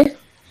we okay?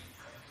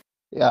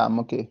 Yeah, I'm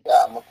okay.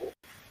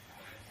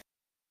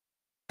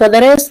 For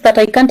the rest that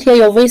I can't hear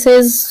your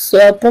voices,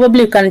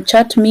 probably you can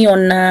chat me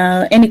on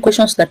any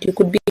questions that you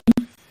could be.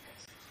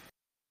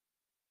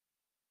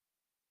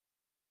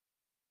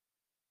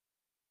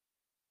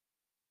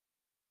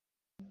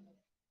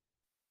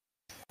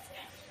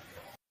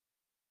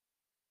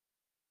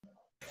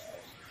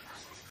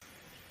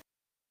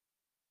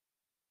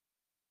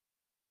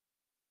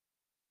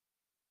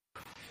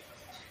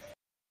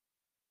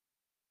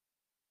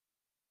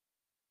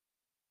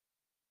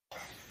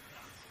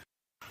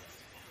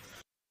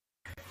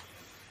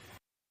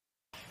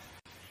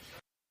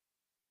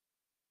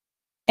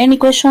 Any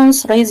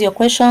questions? Raise your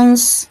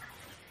questions.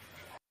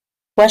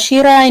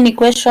 Washira, any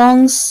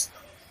questions?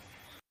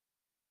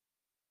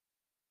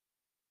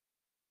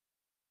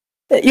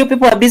 You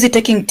people are busy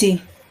taking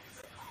tea.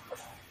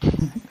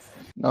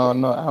 No,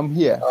 I'm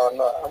here.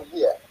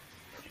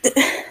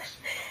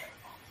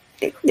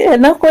 Yeah,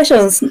 no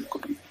questions.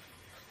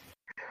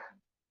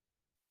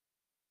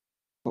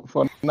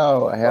 For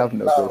now, I have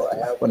no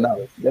question. For now,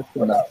 just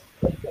for now.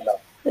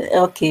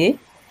 Okay,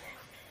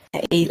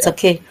 it's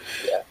okay.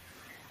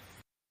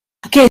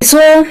 Okay,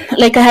 so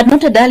like I had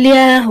noted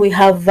earlier, we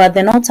have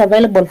the notes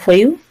available for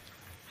you.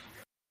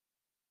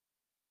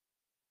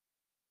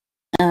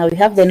 We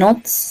have the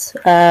notes.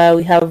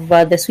 We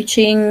have the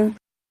switching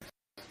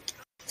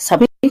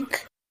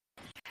topic.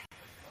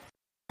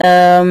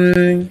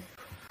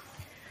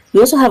 We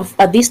also have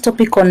this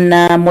topic on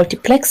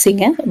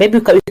multiplexing. Maybe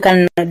we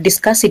can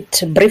discuss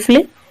it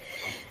briefly.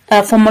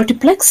 For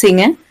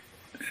multiplexing,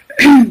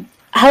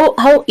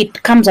 how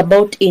it comes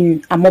about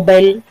in a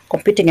mobile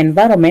computing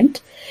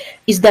environment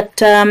is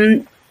that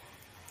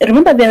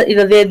remember there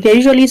are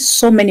usually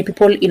so many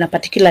people in a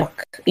particular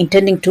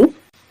intending to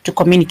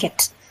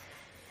communicate.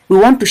 We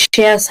want to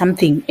share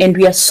something and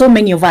we are so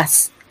many of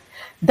us.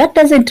 That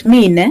doesn't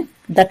mean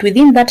that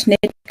within that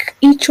network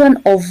each one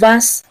of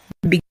us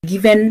will be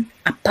given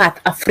a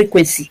path, a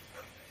frequency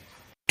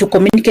to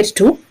communicate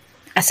to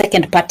a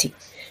second party.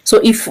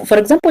 So if, for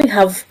example, we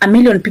have 1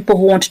 million people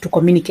who want to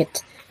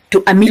communicate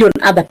to 1 million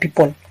other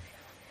people,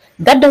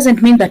 that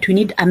doesn't mean that we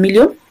need 1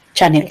 million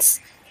channels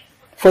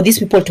for these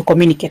people to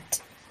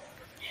communicate.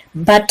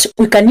 But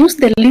we can use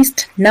the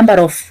least number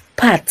of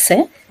paths,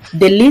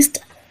 the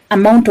least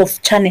amount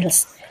of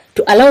channels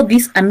to allow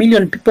these 1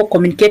 million people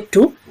communicate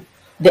to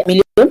the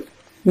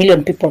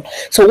million people.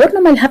 So what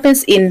normally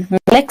happens in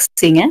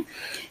multiplexing,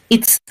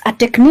 it's a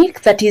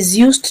technique that is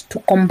used to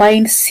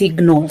combine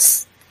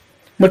signals.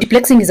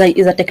 Multiplexing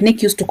is a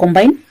technique used to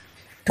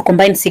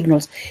combine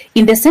signals,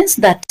 in the sense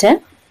that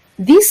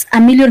these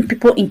 1 million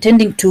people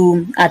intending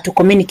to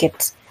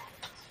communicate,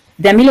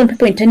 the 1 million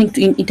people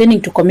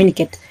intending to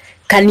communicate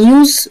can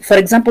use, for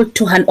example,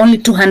 only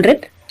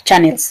 200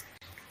 channels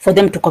for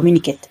them to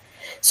communicate.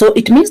 So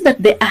it means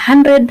that the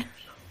 100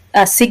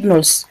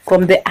 signals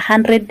from the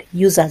 100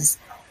 users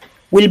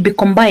will be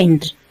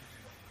combined.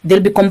 They'll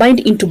be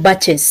combined into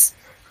batches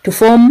to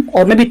form,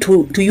 or maybe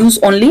to use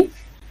only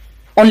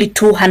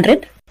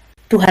 200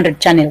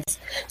 channels.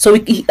 So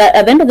at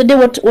the end of the day,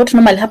 what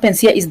normally happens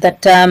here is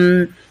that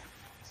can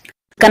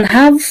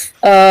have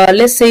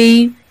let's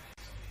say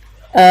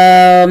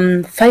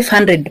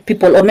 500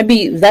 people, or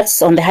maybe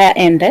that's on the higher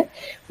end.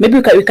 Maybe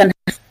we can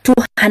have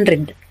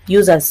 200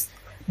 users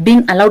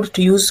being allowed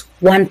to use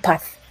one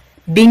path,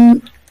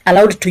 being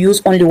allowed to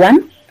use only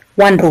one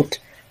route.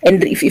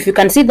 And if you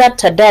can see that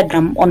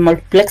diagram on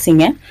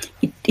multiplexing,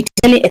 it's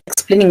really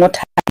explaining what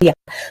happened here.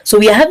 So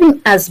we are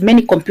having as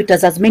many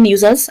computers, as many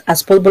users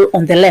as possible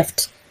on the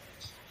left.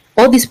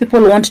 All these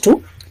people want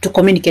to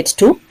communicate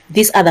to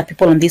these other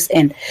people on this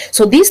end.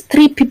 So these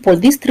three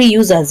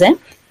users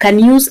can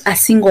use a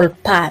single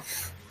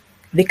path.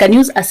 They can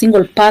use a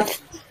single path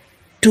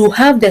to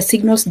have their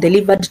signals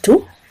delivered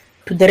to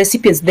the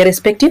recipients, the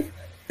respective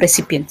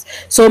recipients.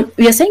 So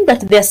we are saying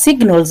that their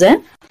signals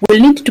will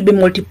need to be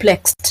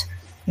multiplexed.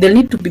 They'll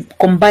need to be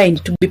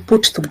combined, to be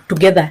put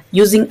together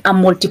using a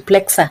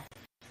multiplexer.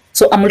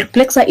 So a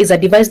multiplexer is a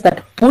device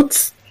that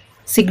puts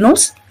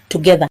signals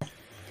together.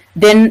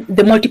 Then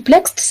the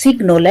multiplexed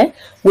signal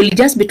will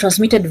just be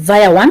transmitted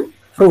via one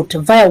route,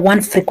 via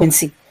one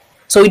frequency.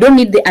 So we don't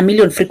need the 1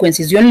 million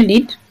frequencies. You only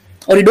need,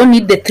 or you don't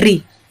need the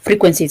 3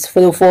 frequencies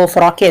for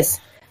our case.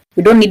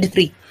 We don't need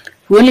 3.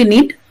 We only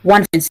need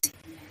one frequency.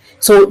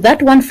 So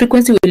that one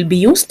frequency will be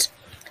used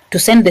to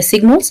send the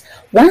signals.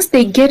 Once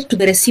they get to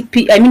the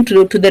recipient,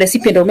 to the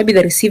recipient, or maybe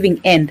the receiving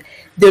end,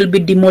 they will be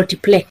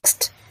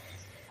demultiplexed.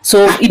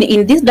 So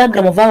in this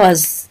diagram of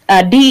ours,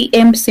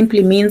 DEM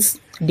simply means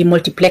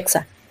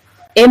demultiplexer.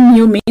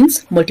 MU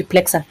means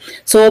multiplexer.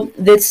 So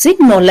the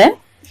signal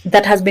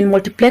that has been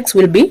multiplexed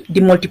will be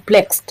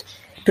demultiplexed.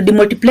 To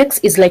demultiplex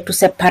is like to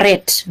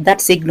separate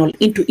that signal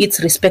into its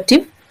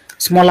respective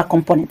smaller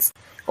components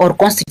or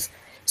constituents.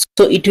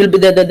 So it will be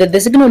the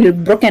signal will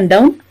be broken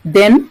down,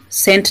 then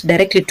sent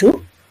directly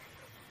to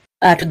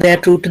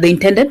the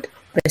intended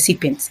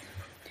recipients.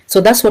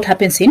 So that's what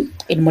happens in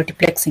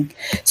multiplexing.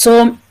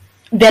 So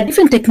there are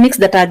different techniques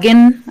that are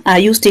again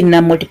used in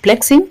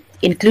multiplexing,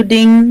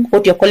 including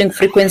what you're calling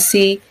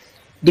frequency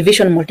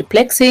division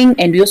multiplexing,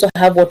 and we also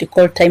have what we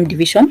call time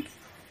division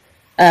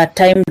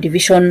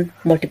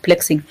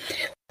multiplexing.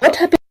 What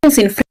happens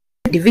in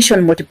frequency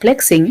division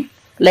multiplexing,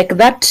 like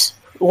that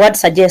word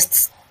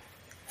suggests,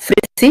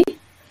 frequency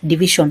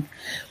division.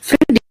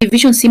 Frequency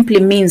division simply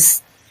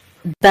means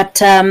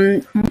that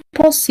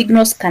multiple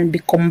signals can be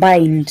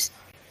combined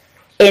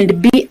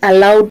and be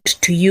allowed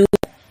to use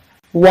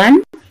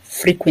one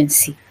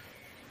frequency.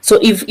 So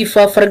if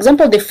for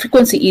example, the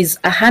frequency is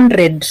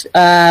 100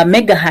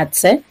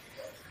 megahertz,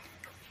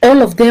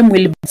 all of them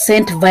will be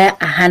sent via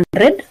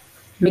 100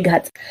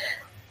 megahertz.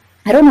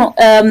 I don't know,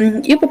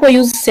 you people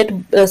use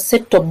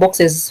set-top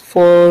boxes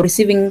for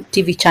receiving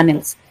TV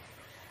channels.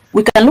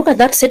 We can look at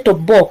that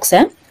set-top box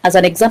as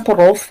an example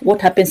of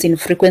what happens in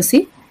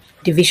frequency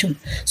division.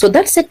 So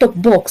that set-top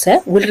box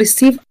will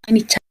receive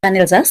any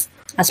channels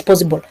as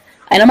possible.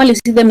 I normally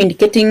see them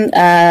indicating,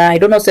 I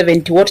don't know,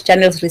 70 what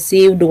channels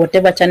received,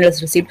 whatever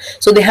channels received.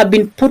 So they have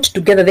been put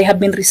together, they have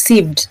been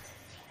received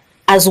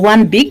as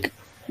one big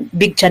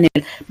big channel.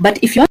 But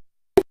if you want,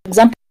 for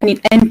example, in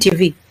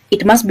NTV,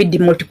 it must be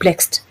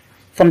demultiplexed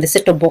from the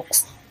set-top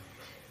box.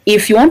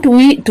 If you want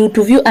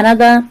to view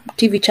another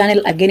TV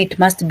channel, again, it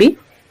must be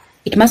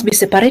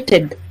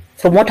separated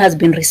from what has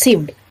been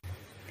received.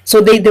 So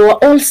they were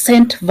all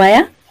sent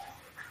via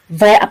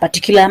a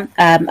particular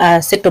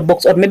set-top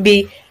box, or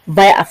maybe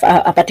via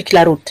a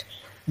particular route.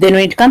 Then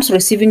when it comes to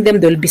receiving them,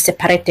 they will be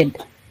separated,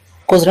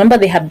 because remember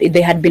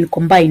they had been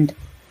combined.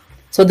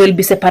 So they'll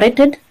be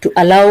separated to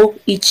allow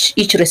each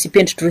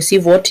recipient to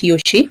receive what he or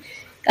she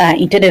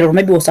intended, or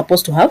maybe was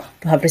supposed to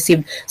have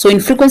received. So in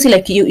frequency,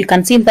 like you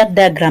can see in that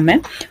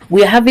diagram,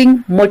 we are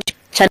having multiple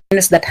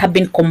channels that have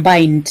been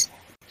combined.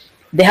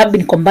 They have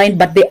been combined,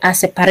 but they are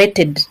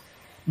separated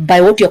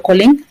by what you're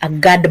calling a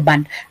guard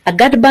band. A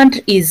guard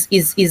band is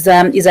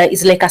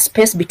like a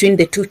space between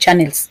the two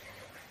channels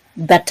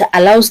that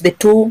allows the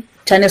two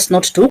channels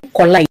not to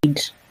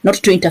collide, not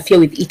to interfere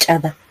with each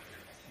other.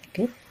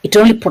 Okay, it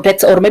only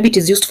protects, or maybe it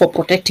is used for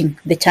protecting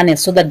the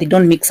channels so that they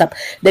don't mix up.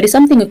 There is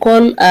something we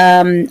call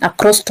a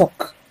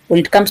crosstalk when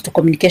it comes to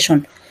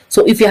communication.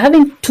 So if you're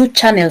having two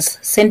channels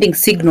sending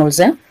signals,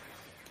 and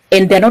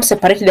they're not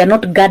separated, they're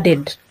not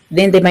guarded,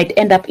 then they might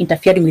end up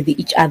interfering with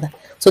each other.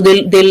 So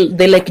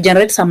they'll like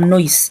generate some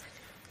noise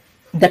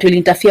that will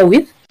interfere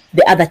with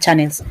the other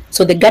channels.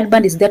 So the guard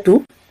band is there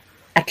to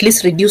at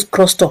least reduce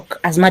crosstalk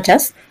as much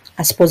as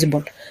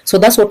possible. So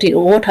that's what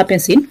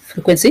happens in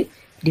frequency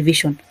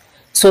division.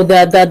 So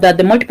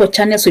the multiple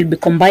channels will be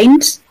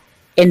combined,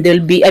 and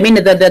there'll be,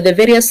 the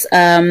various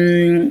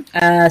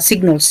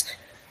signals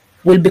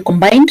will be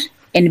combined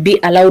and be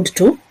allowed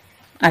to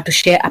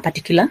share a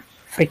particular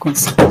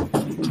frequency.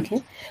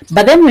 Okay,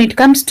 but then when it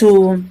comes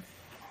to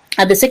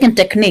the second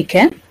technique,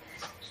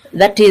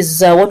 that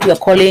is what we are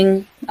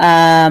calling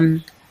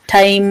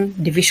time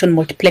division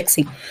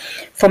multiplexing.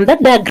 From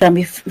that diagram,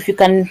 if you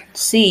can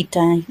see it,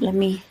 let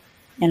me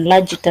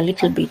enlarge it a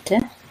little bit.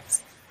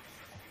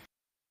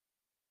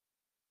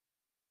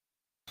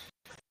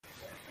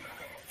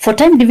 For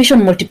time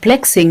division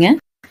multiplexing,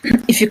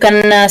 if you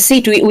can see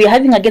it, we are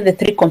having again the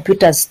three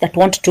computers that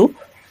want to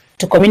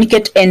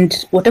communicate,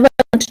 and whatever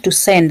they want to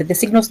send, the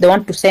signals they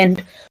want to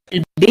send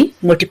will be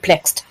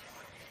multiplexed.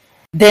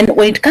 Then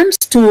when it comes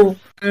to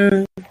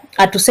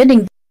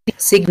sending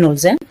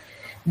signals,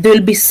 they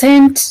will be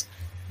sent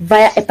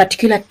via a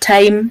particular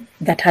time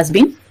that has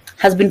been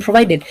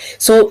provided.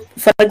 So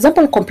for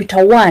example,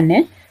 computer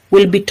 1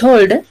 will be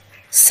told,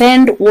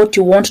 send what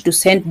you want to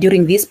send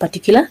during this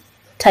particular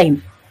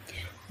time.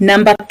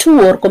 Number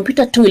 2, or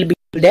computer 2, will be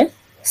told,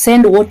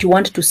 send what you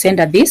want to send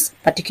at this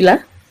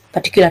particular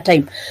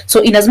time.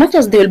 So in as much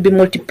as they will be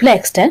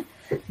multiplexed,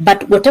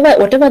 but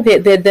whatever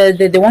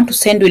they want to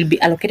send will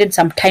be allocated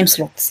some time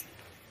slots.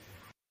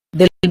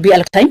 There will be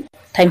allocated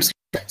time slots.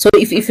 So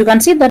if you can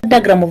see that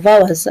diagram of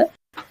ours,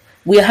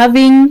 we are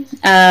having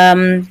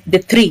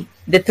the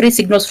three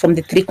signals from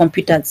the three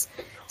computers,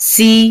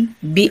 C,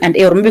 B, and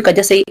A, or maybe you can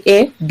just say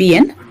A, B,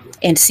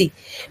 and C.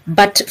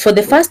 But for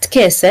the first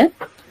case,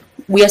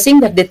 we are seeing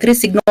that the three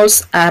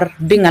signals are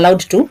being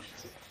allowed to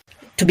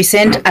be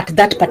sent at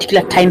that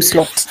particular time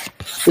slot.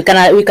 We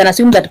can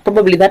assume that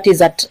probably that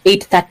is at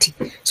 8:30.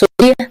 So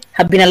they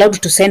have been allowed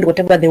to send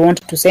whatever they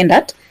want to send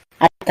at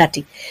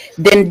 30.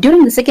 Then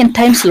during the second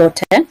time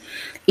slot,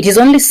 it is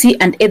only C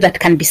and A that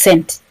can be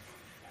sent.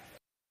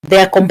 They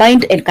are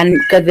combined and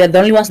they're the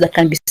only ones that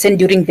can be sent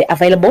during the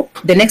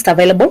next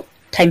available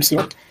time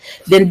slot.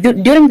 Then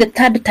during the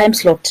third time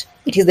slot,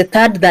 it is the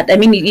third that,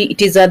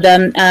 it is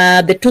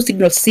the two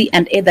signals C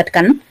and A that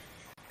can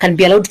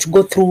be allowed to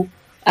go through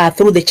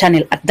the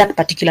channel at that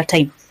particular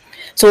time.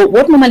 So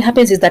what normally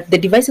happens is that the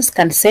devices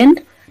can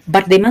send,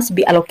 but they must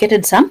be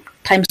allocated some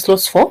time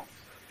slots for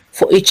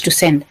each to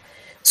send.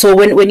 So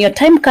when your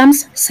time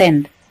comes,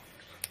 send.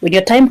 When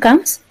your time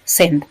comes,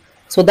 send.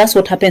 So that's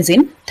what happens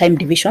in time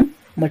division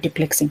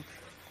multiplexing.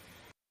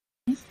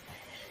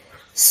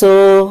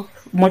 So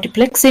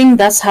multiplexing,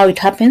 that's how it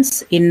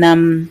happens in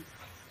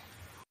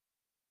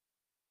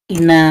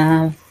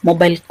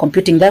mobile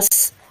computing.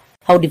 That's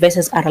how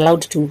devices are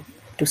allowed to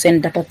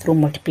send data through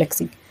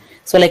multiplexing.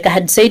 So like I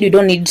had said, you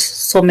don't need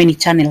so many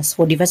channels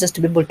for devices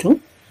to be able to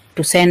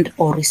send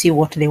or receive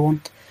what they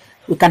want.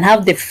 We can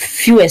have the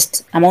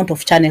fewest amount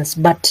of channels,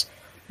 but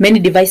many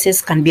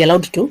devices can be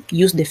allowed to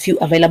use the few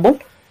available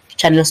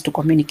channels to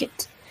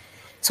communicate.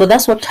 So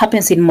that's what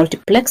happens in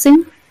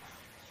multiplexing.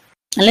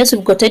 Unless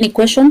you've got any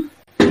question,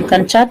 you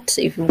can chat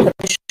if you've got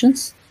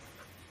questions.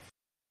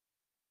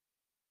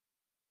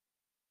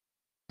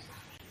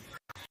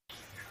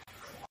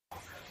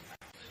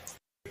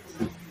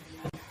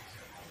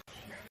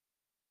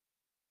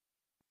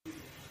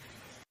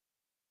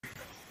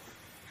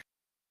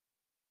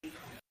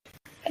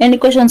 Any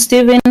questions,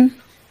 Stephen?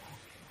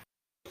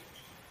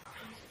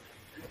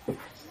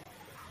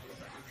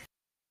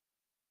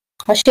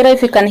 Ashira,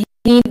 if you can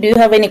hear, do you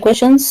have any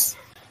questions?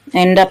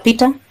 And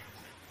Peter?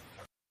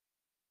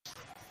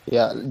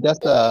 Yeah,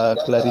 just a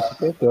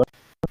clarification.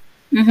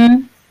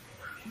 Mm-hmm.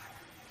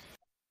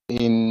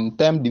 In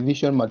time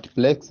division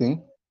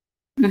multiplexing,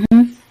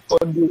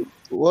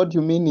 what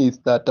you mean is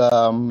that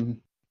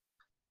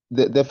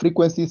the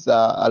frequencies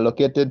are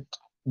allocated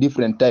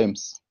different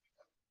times.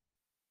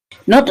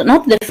 Not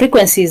the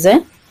frequencies,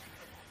 eh?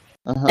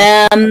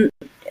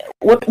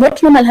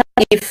 What normal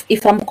happens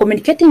if I'm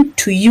communicating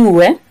to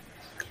you, eh?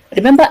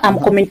 Remember, I'm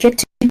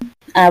communicating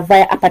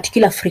via a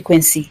particular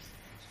frequency.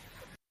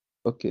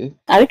 Okay.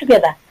 Are we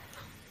together?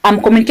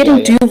 I'm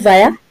communicating to you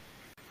via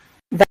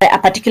a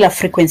particular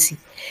frequency,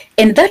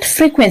 and that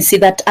frequency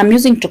that I'm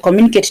using to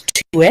communicate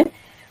to you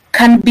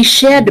can be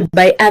shared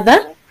by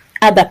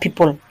other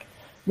people,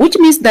 which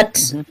means that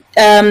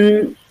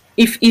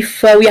if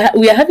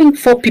we are having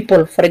 4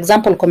 people, for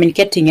example,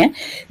 communicating,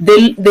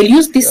 they'll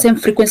use this same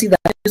frequency that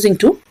I'm using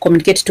to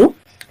communicate to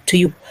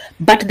you.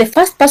 But the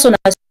first person,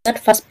 as that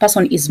first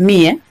person is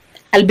me,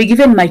 I'll be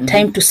given my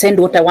time to send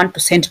what I want to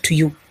send to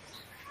you.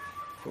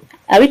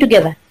 Are we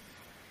together?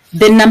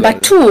 Then number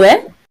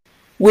 2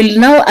 will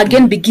now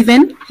again be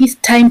given his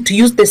time to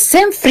use the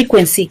same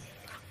frequency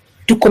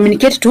to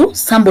communicate to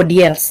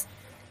somebody else.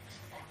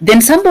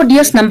 Then somebody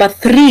else, number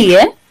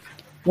 3,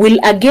 will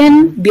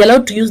again be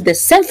allowed to use the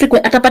same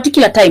frequency at a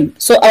particular time.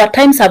 So our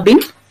times have been,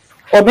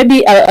 or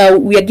maybe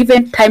we are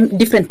given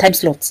different time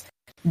slots.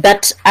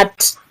 That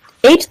at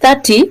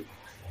 8:30,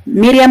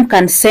 Miriam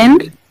can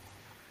send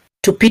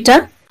to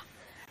Peter.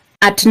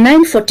 At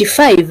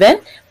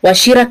 9:45,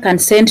 Washira can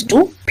send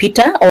to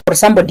Peter or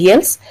somebody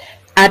else.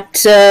 At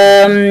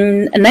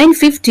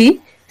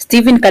 9:50,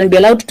 Stephen can be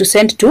allowed to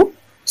send to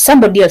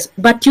somebody else,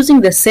 but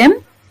using the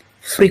same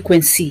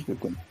frequency.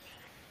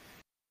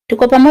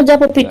 Tuko pamoja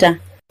hapo, Peter?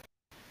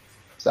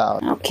 Sawa.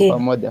 Okay.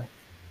 Pamoja.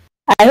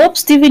 I hope,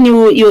 Stephen,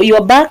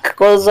 you're back,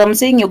 because I'm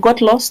saying you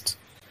got lost.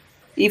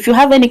 If you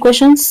have any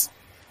questions.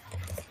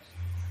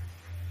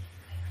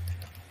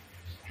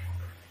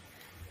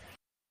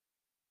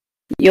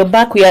 You're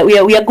back. We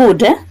are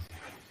good, eh?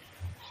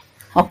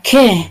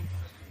 Okay.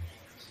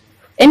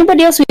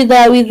 Anybody else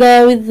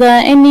with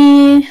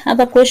any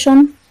other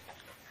question?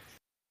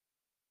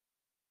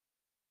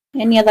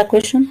 Any other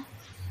question?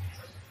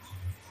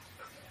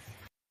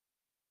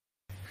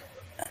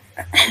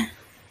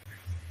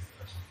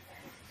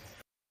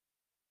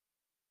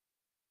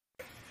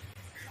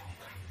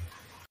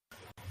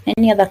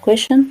 Any other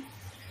question?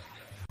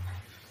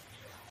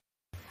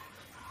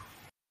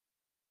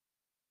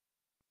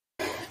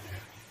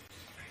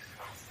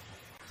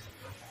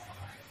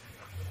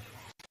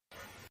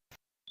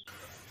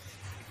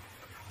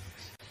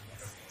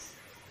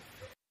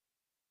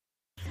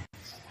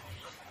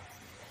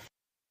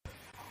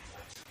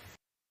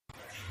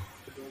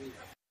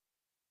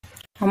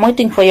 I'm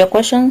waiting for your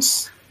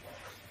questions.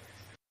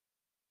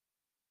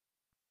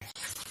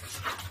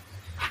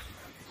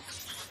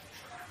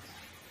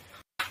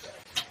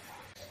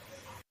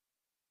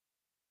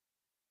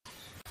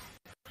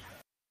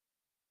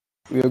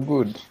 We are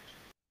good.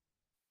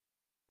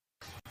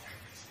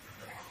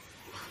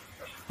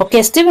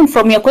 Okay, Stephen,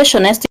 from your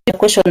question,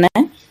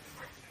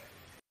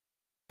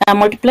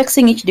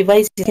 multiplexing each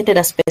device is at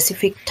a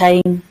specific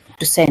time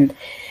to send.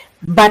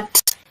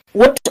 But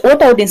what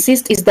I would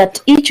insist is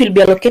that each will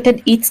be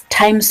allocated its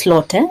time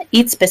slot,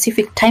 each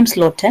specific time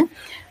slot,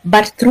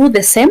 but through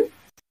the same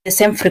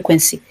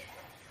frequency.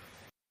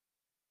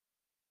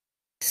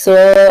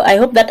 So I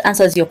hope that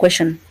answers your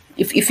question.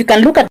 If you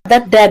can look at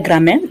that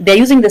diagram, they're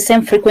using the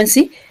same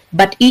frequency,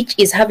 but each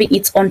is having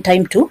its own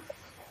time to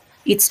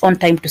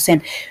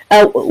send.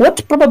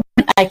 What probably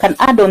I can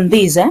add on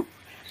this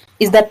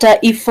is that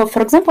if,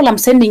 for example, I'm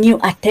sending you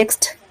a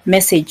text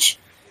message,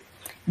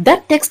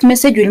 that text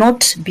message will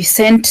not be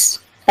sent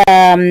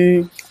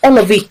all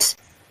of it,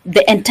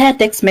 the entire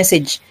text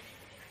message,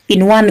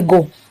 in one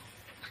go.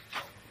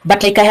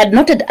 But like I had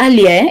noted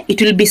earlier,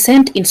 it will be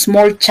sent in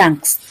small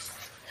chunks.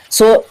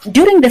 So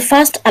during the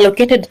first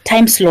allocated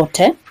time slot,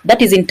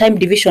 that is in time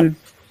division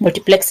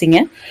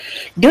multiplexing,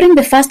 during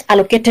the first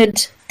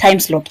allocated time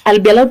slot, I'll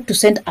be allowed to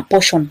send a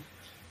portion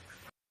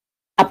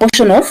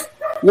of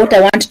what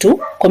I want to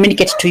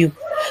communicate to you.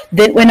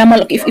 Then when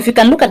if you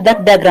can look at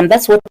that diagram,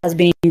 that's what has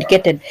been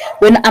indicated.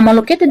 When I'm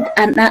allocated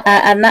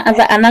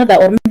another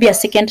or maybe a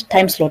second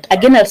time slot,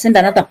 again I'll send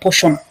another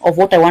portion of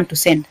what I want to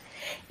send.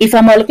 If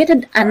I'm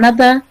allocated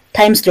another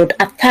time slot,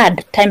 a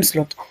third time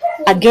slot,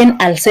 again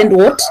I'll send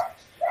what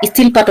is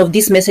still part of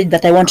this message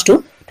that I want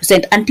to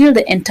send until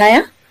the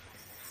entire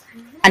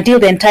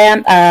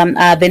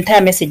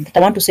message that I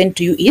want to send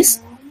to you is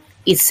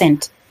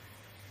sent.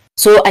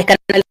 So I can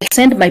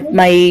send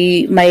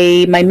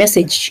my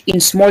message in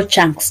small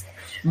chunks,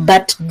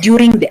 but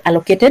during the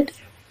allocated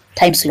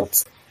time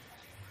slots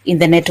in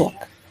the network.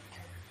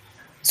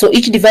 So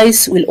each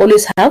device will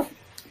always have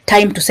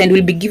time to send,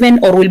 will be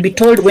given or will be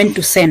told when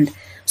to send.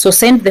 So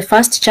send the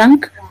first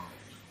chunk,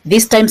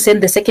 this time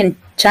send the second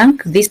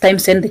chunk, this time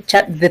send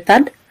the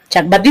third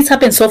chunk. But this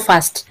happens so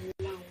fast,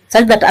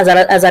 such that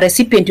as a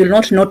recipient, you'll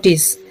not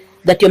notice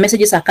that your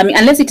messages are coming,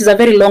 unless it is a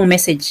very long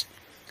message.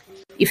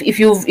 If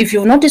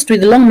you've noticed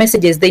with long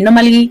messages, they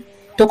normally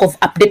talk of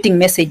updating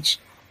message.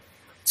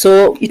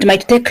 So it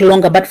might take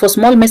longer, but for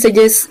small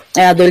messages,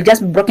 they'll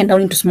just be broken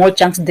down into small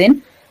chunks,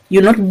 then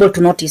you'll not be able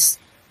to notice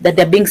that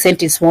they're being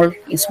sent in small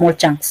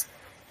chunks.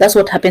 That's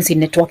what happens in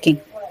networking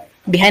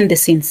behind the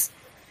scenes.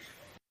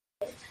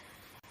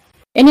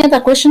 Any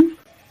other question?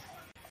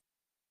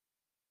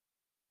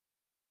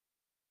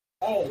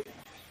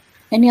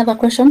 Any other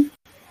question?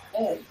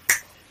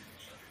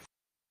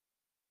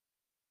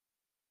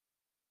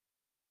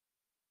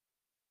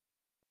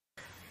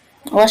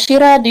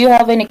 Washira, do you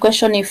have any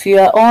question if you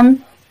are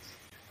on?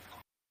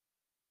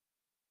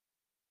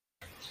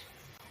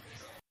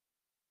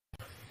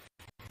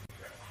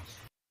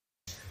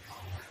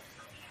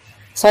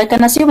 So I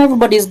can assume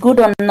everybody is good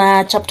on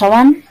chapter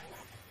 1.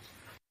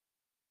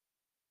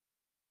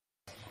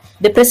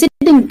 The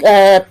preceding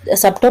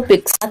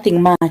subtopics,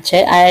 nothing much.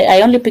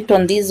 I only picked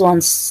on these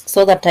ones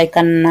so that I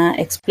can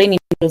explain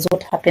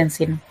what happens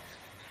in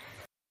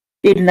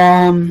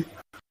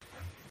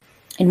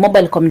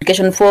mobile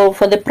communication.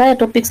 For the prior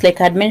topics,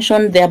 like I had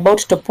mentioned, they're about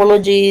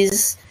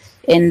topologies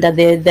and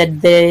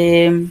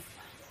the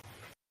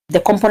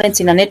components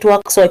in a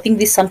network. So I think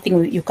this is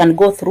something you can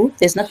go through.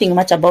 There's nothing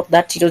much about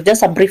that. It was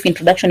just a brief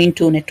introduction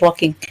into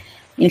networking,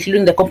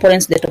 including the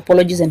components, the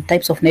topologies, and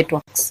types of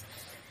networks.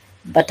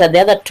 But the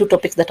other two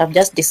topics that I've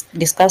just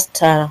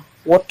discussed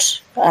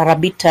what are a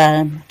bit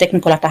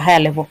technical at a higher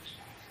level.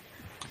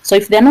 So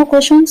if there are no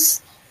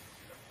questions,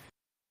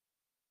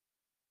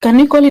 can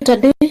we call it a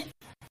day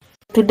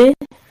today?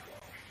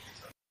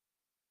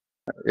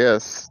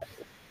 Yes.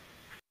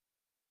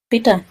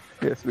 Peter?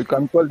 Yes, we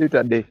can call it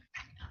a day.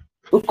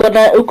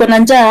 Uko na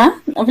njaa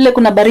vile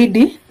kuna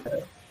baridi?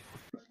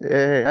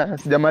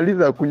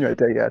 Sijamaliza kunywa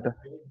chai hata.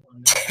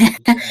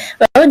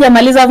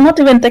 Hujamaliza? I've not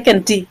even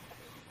taken tea.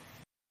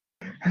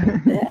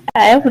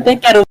 I have to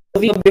take care of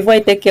you before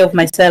I take care of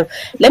myself.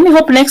 Let me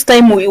hope next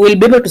time we will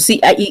be able to see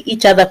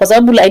each other, because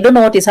I don't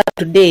know what is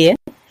happening today.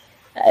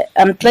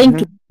 I'm trying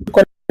to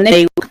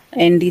connect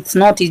and it's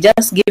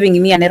just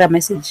giving me an error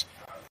message.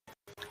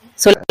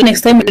 So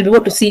next time we'll be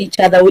able to see each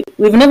other.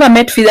 We've never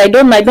met. I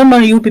don't know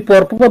you people,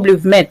 or probably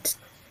we've met.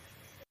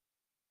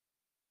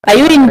 Are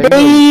you in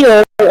Bay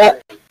or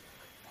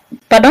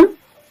pardon?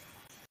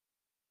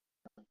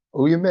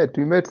 We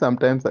met some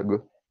times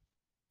ago.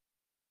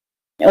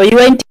 Or you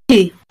were in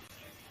T?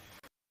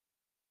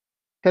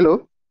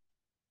 Hello?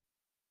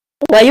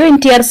 Were you in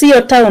TRC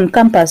or town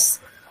campus?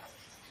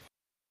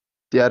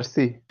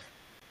 TRC.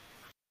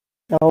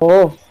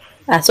 Oh,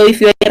 so if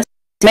you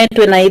met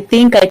when I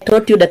think I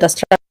taught you data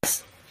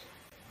structures.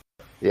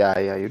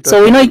 Yeah.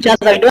 So we know each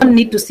other. We don't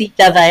need to see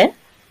each other, eh?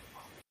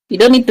 You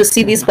don't need to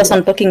see this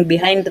person talking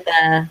behind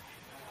the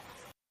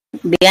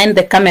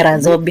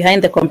cameras or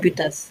behind the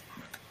computers.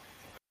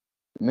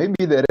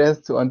 Maybe the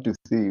rest want to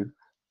see you.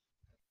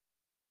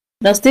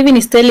 Now Stephen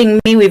is telling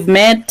me we've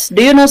met.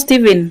 Do you know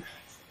Stephen?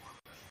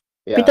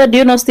 Yeah. Peter, do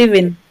you know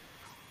Stephen?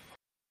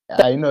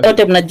 I know.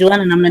 Wote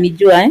mnajuana na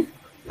mnanijua, eh?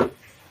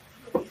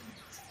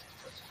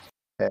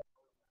 Yeah.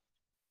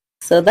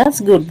 So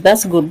that's good.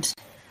 That's good.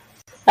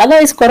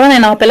 Otherwise corona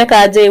inawapeleka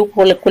aje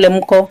kule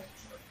mko?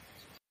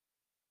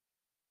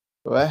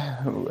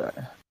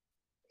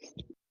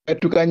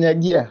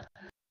 Tukanyagia.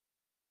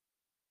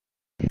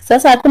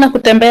 Sasa hakuna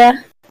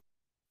kutembea?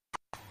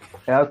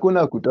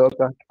 Hakuna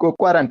kutoka. Tuko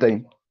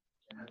quarantine.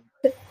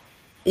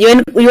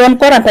 You on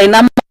quarantine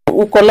ama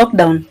uko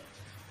lockdown?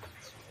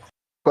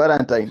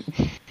 Quarantine.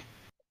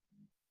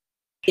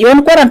 You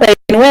on quarantine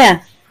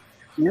where?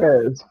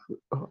 Yes.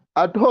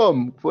 At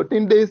home.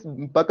 14 days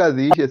mpaka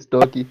ziishe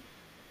stoki.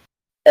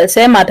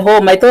 Same at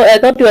home. I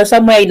thought you were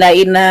somewhere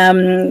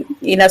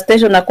in a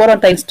station, a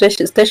quarantine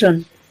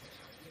station.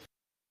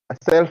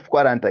 Self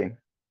quarantine.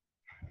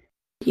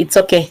 It's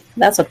okay.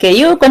 That's okay.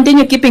 You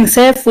continue keeping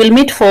safe. We'll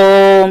meet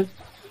for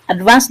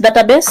advanced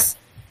database.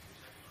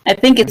 I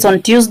think it's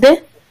on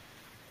Tuesday.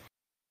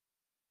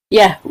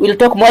 Yeah, we'll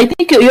talk more. I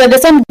think you are the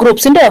same group,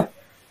 Sindo?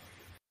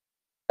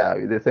 Yeah,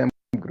 with the same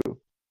group.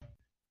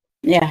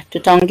 Yeah,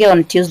 tutaongea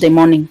on Tuesday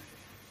morning.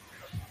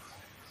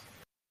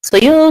 So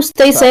you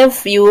stay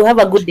safe. You have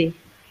a good day.